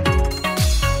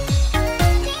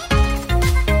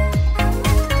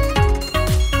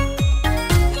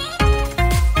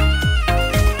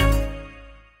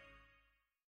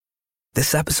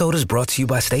 This episode is brought to you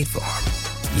by State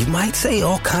Farm. You might say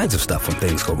all kinds of stuff when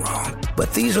things go wrong,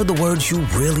 but these are the words you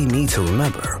really need to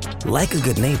remember. Like a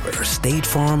good neighbor, State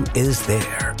Farm is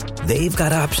there. They've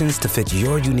got options to fit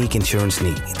your unique insurance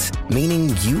needs,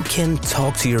 meaning you can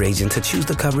talk to your agent to choose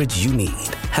the coverage you need.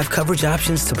 Have coverage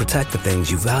options to protect the things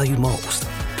you value most.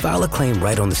 File a claim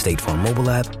right on the State Farm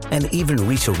mobile app and even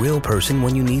reach a real person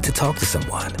when you need to talk to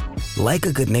someone. Like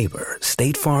a good neighbor,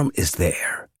 State Farm is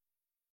there.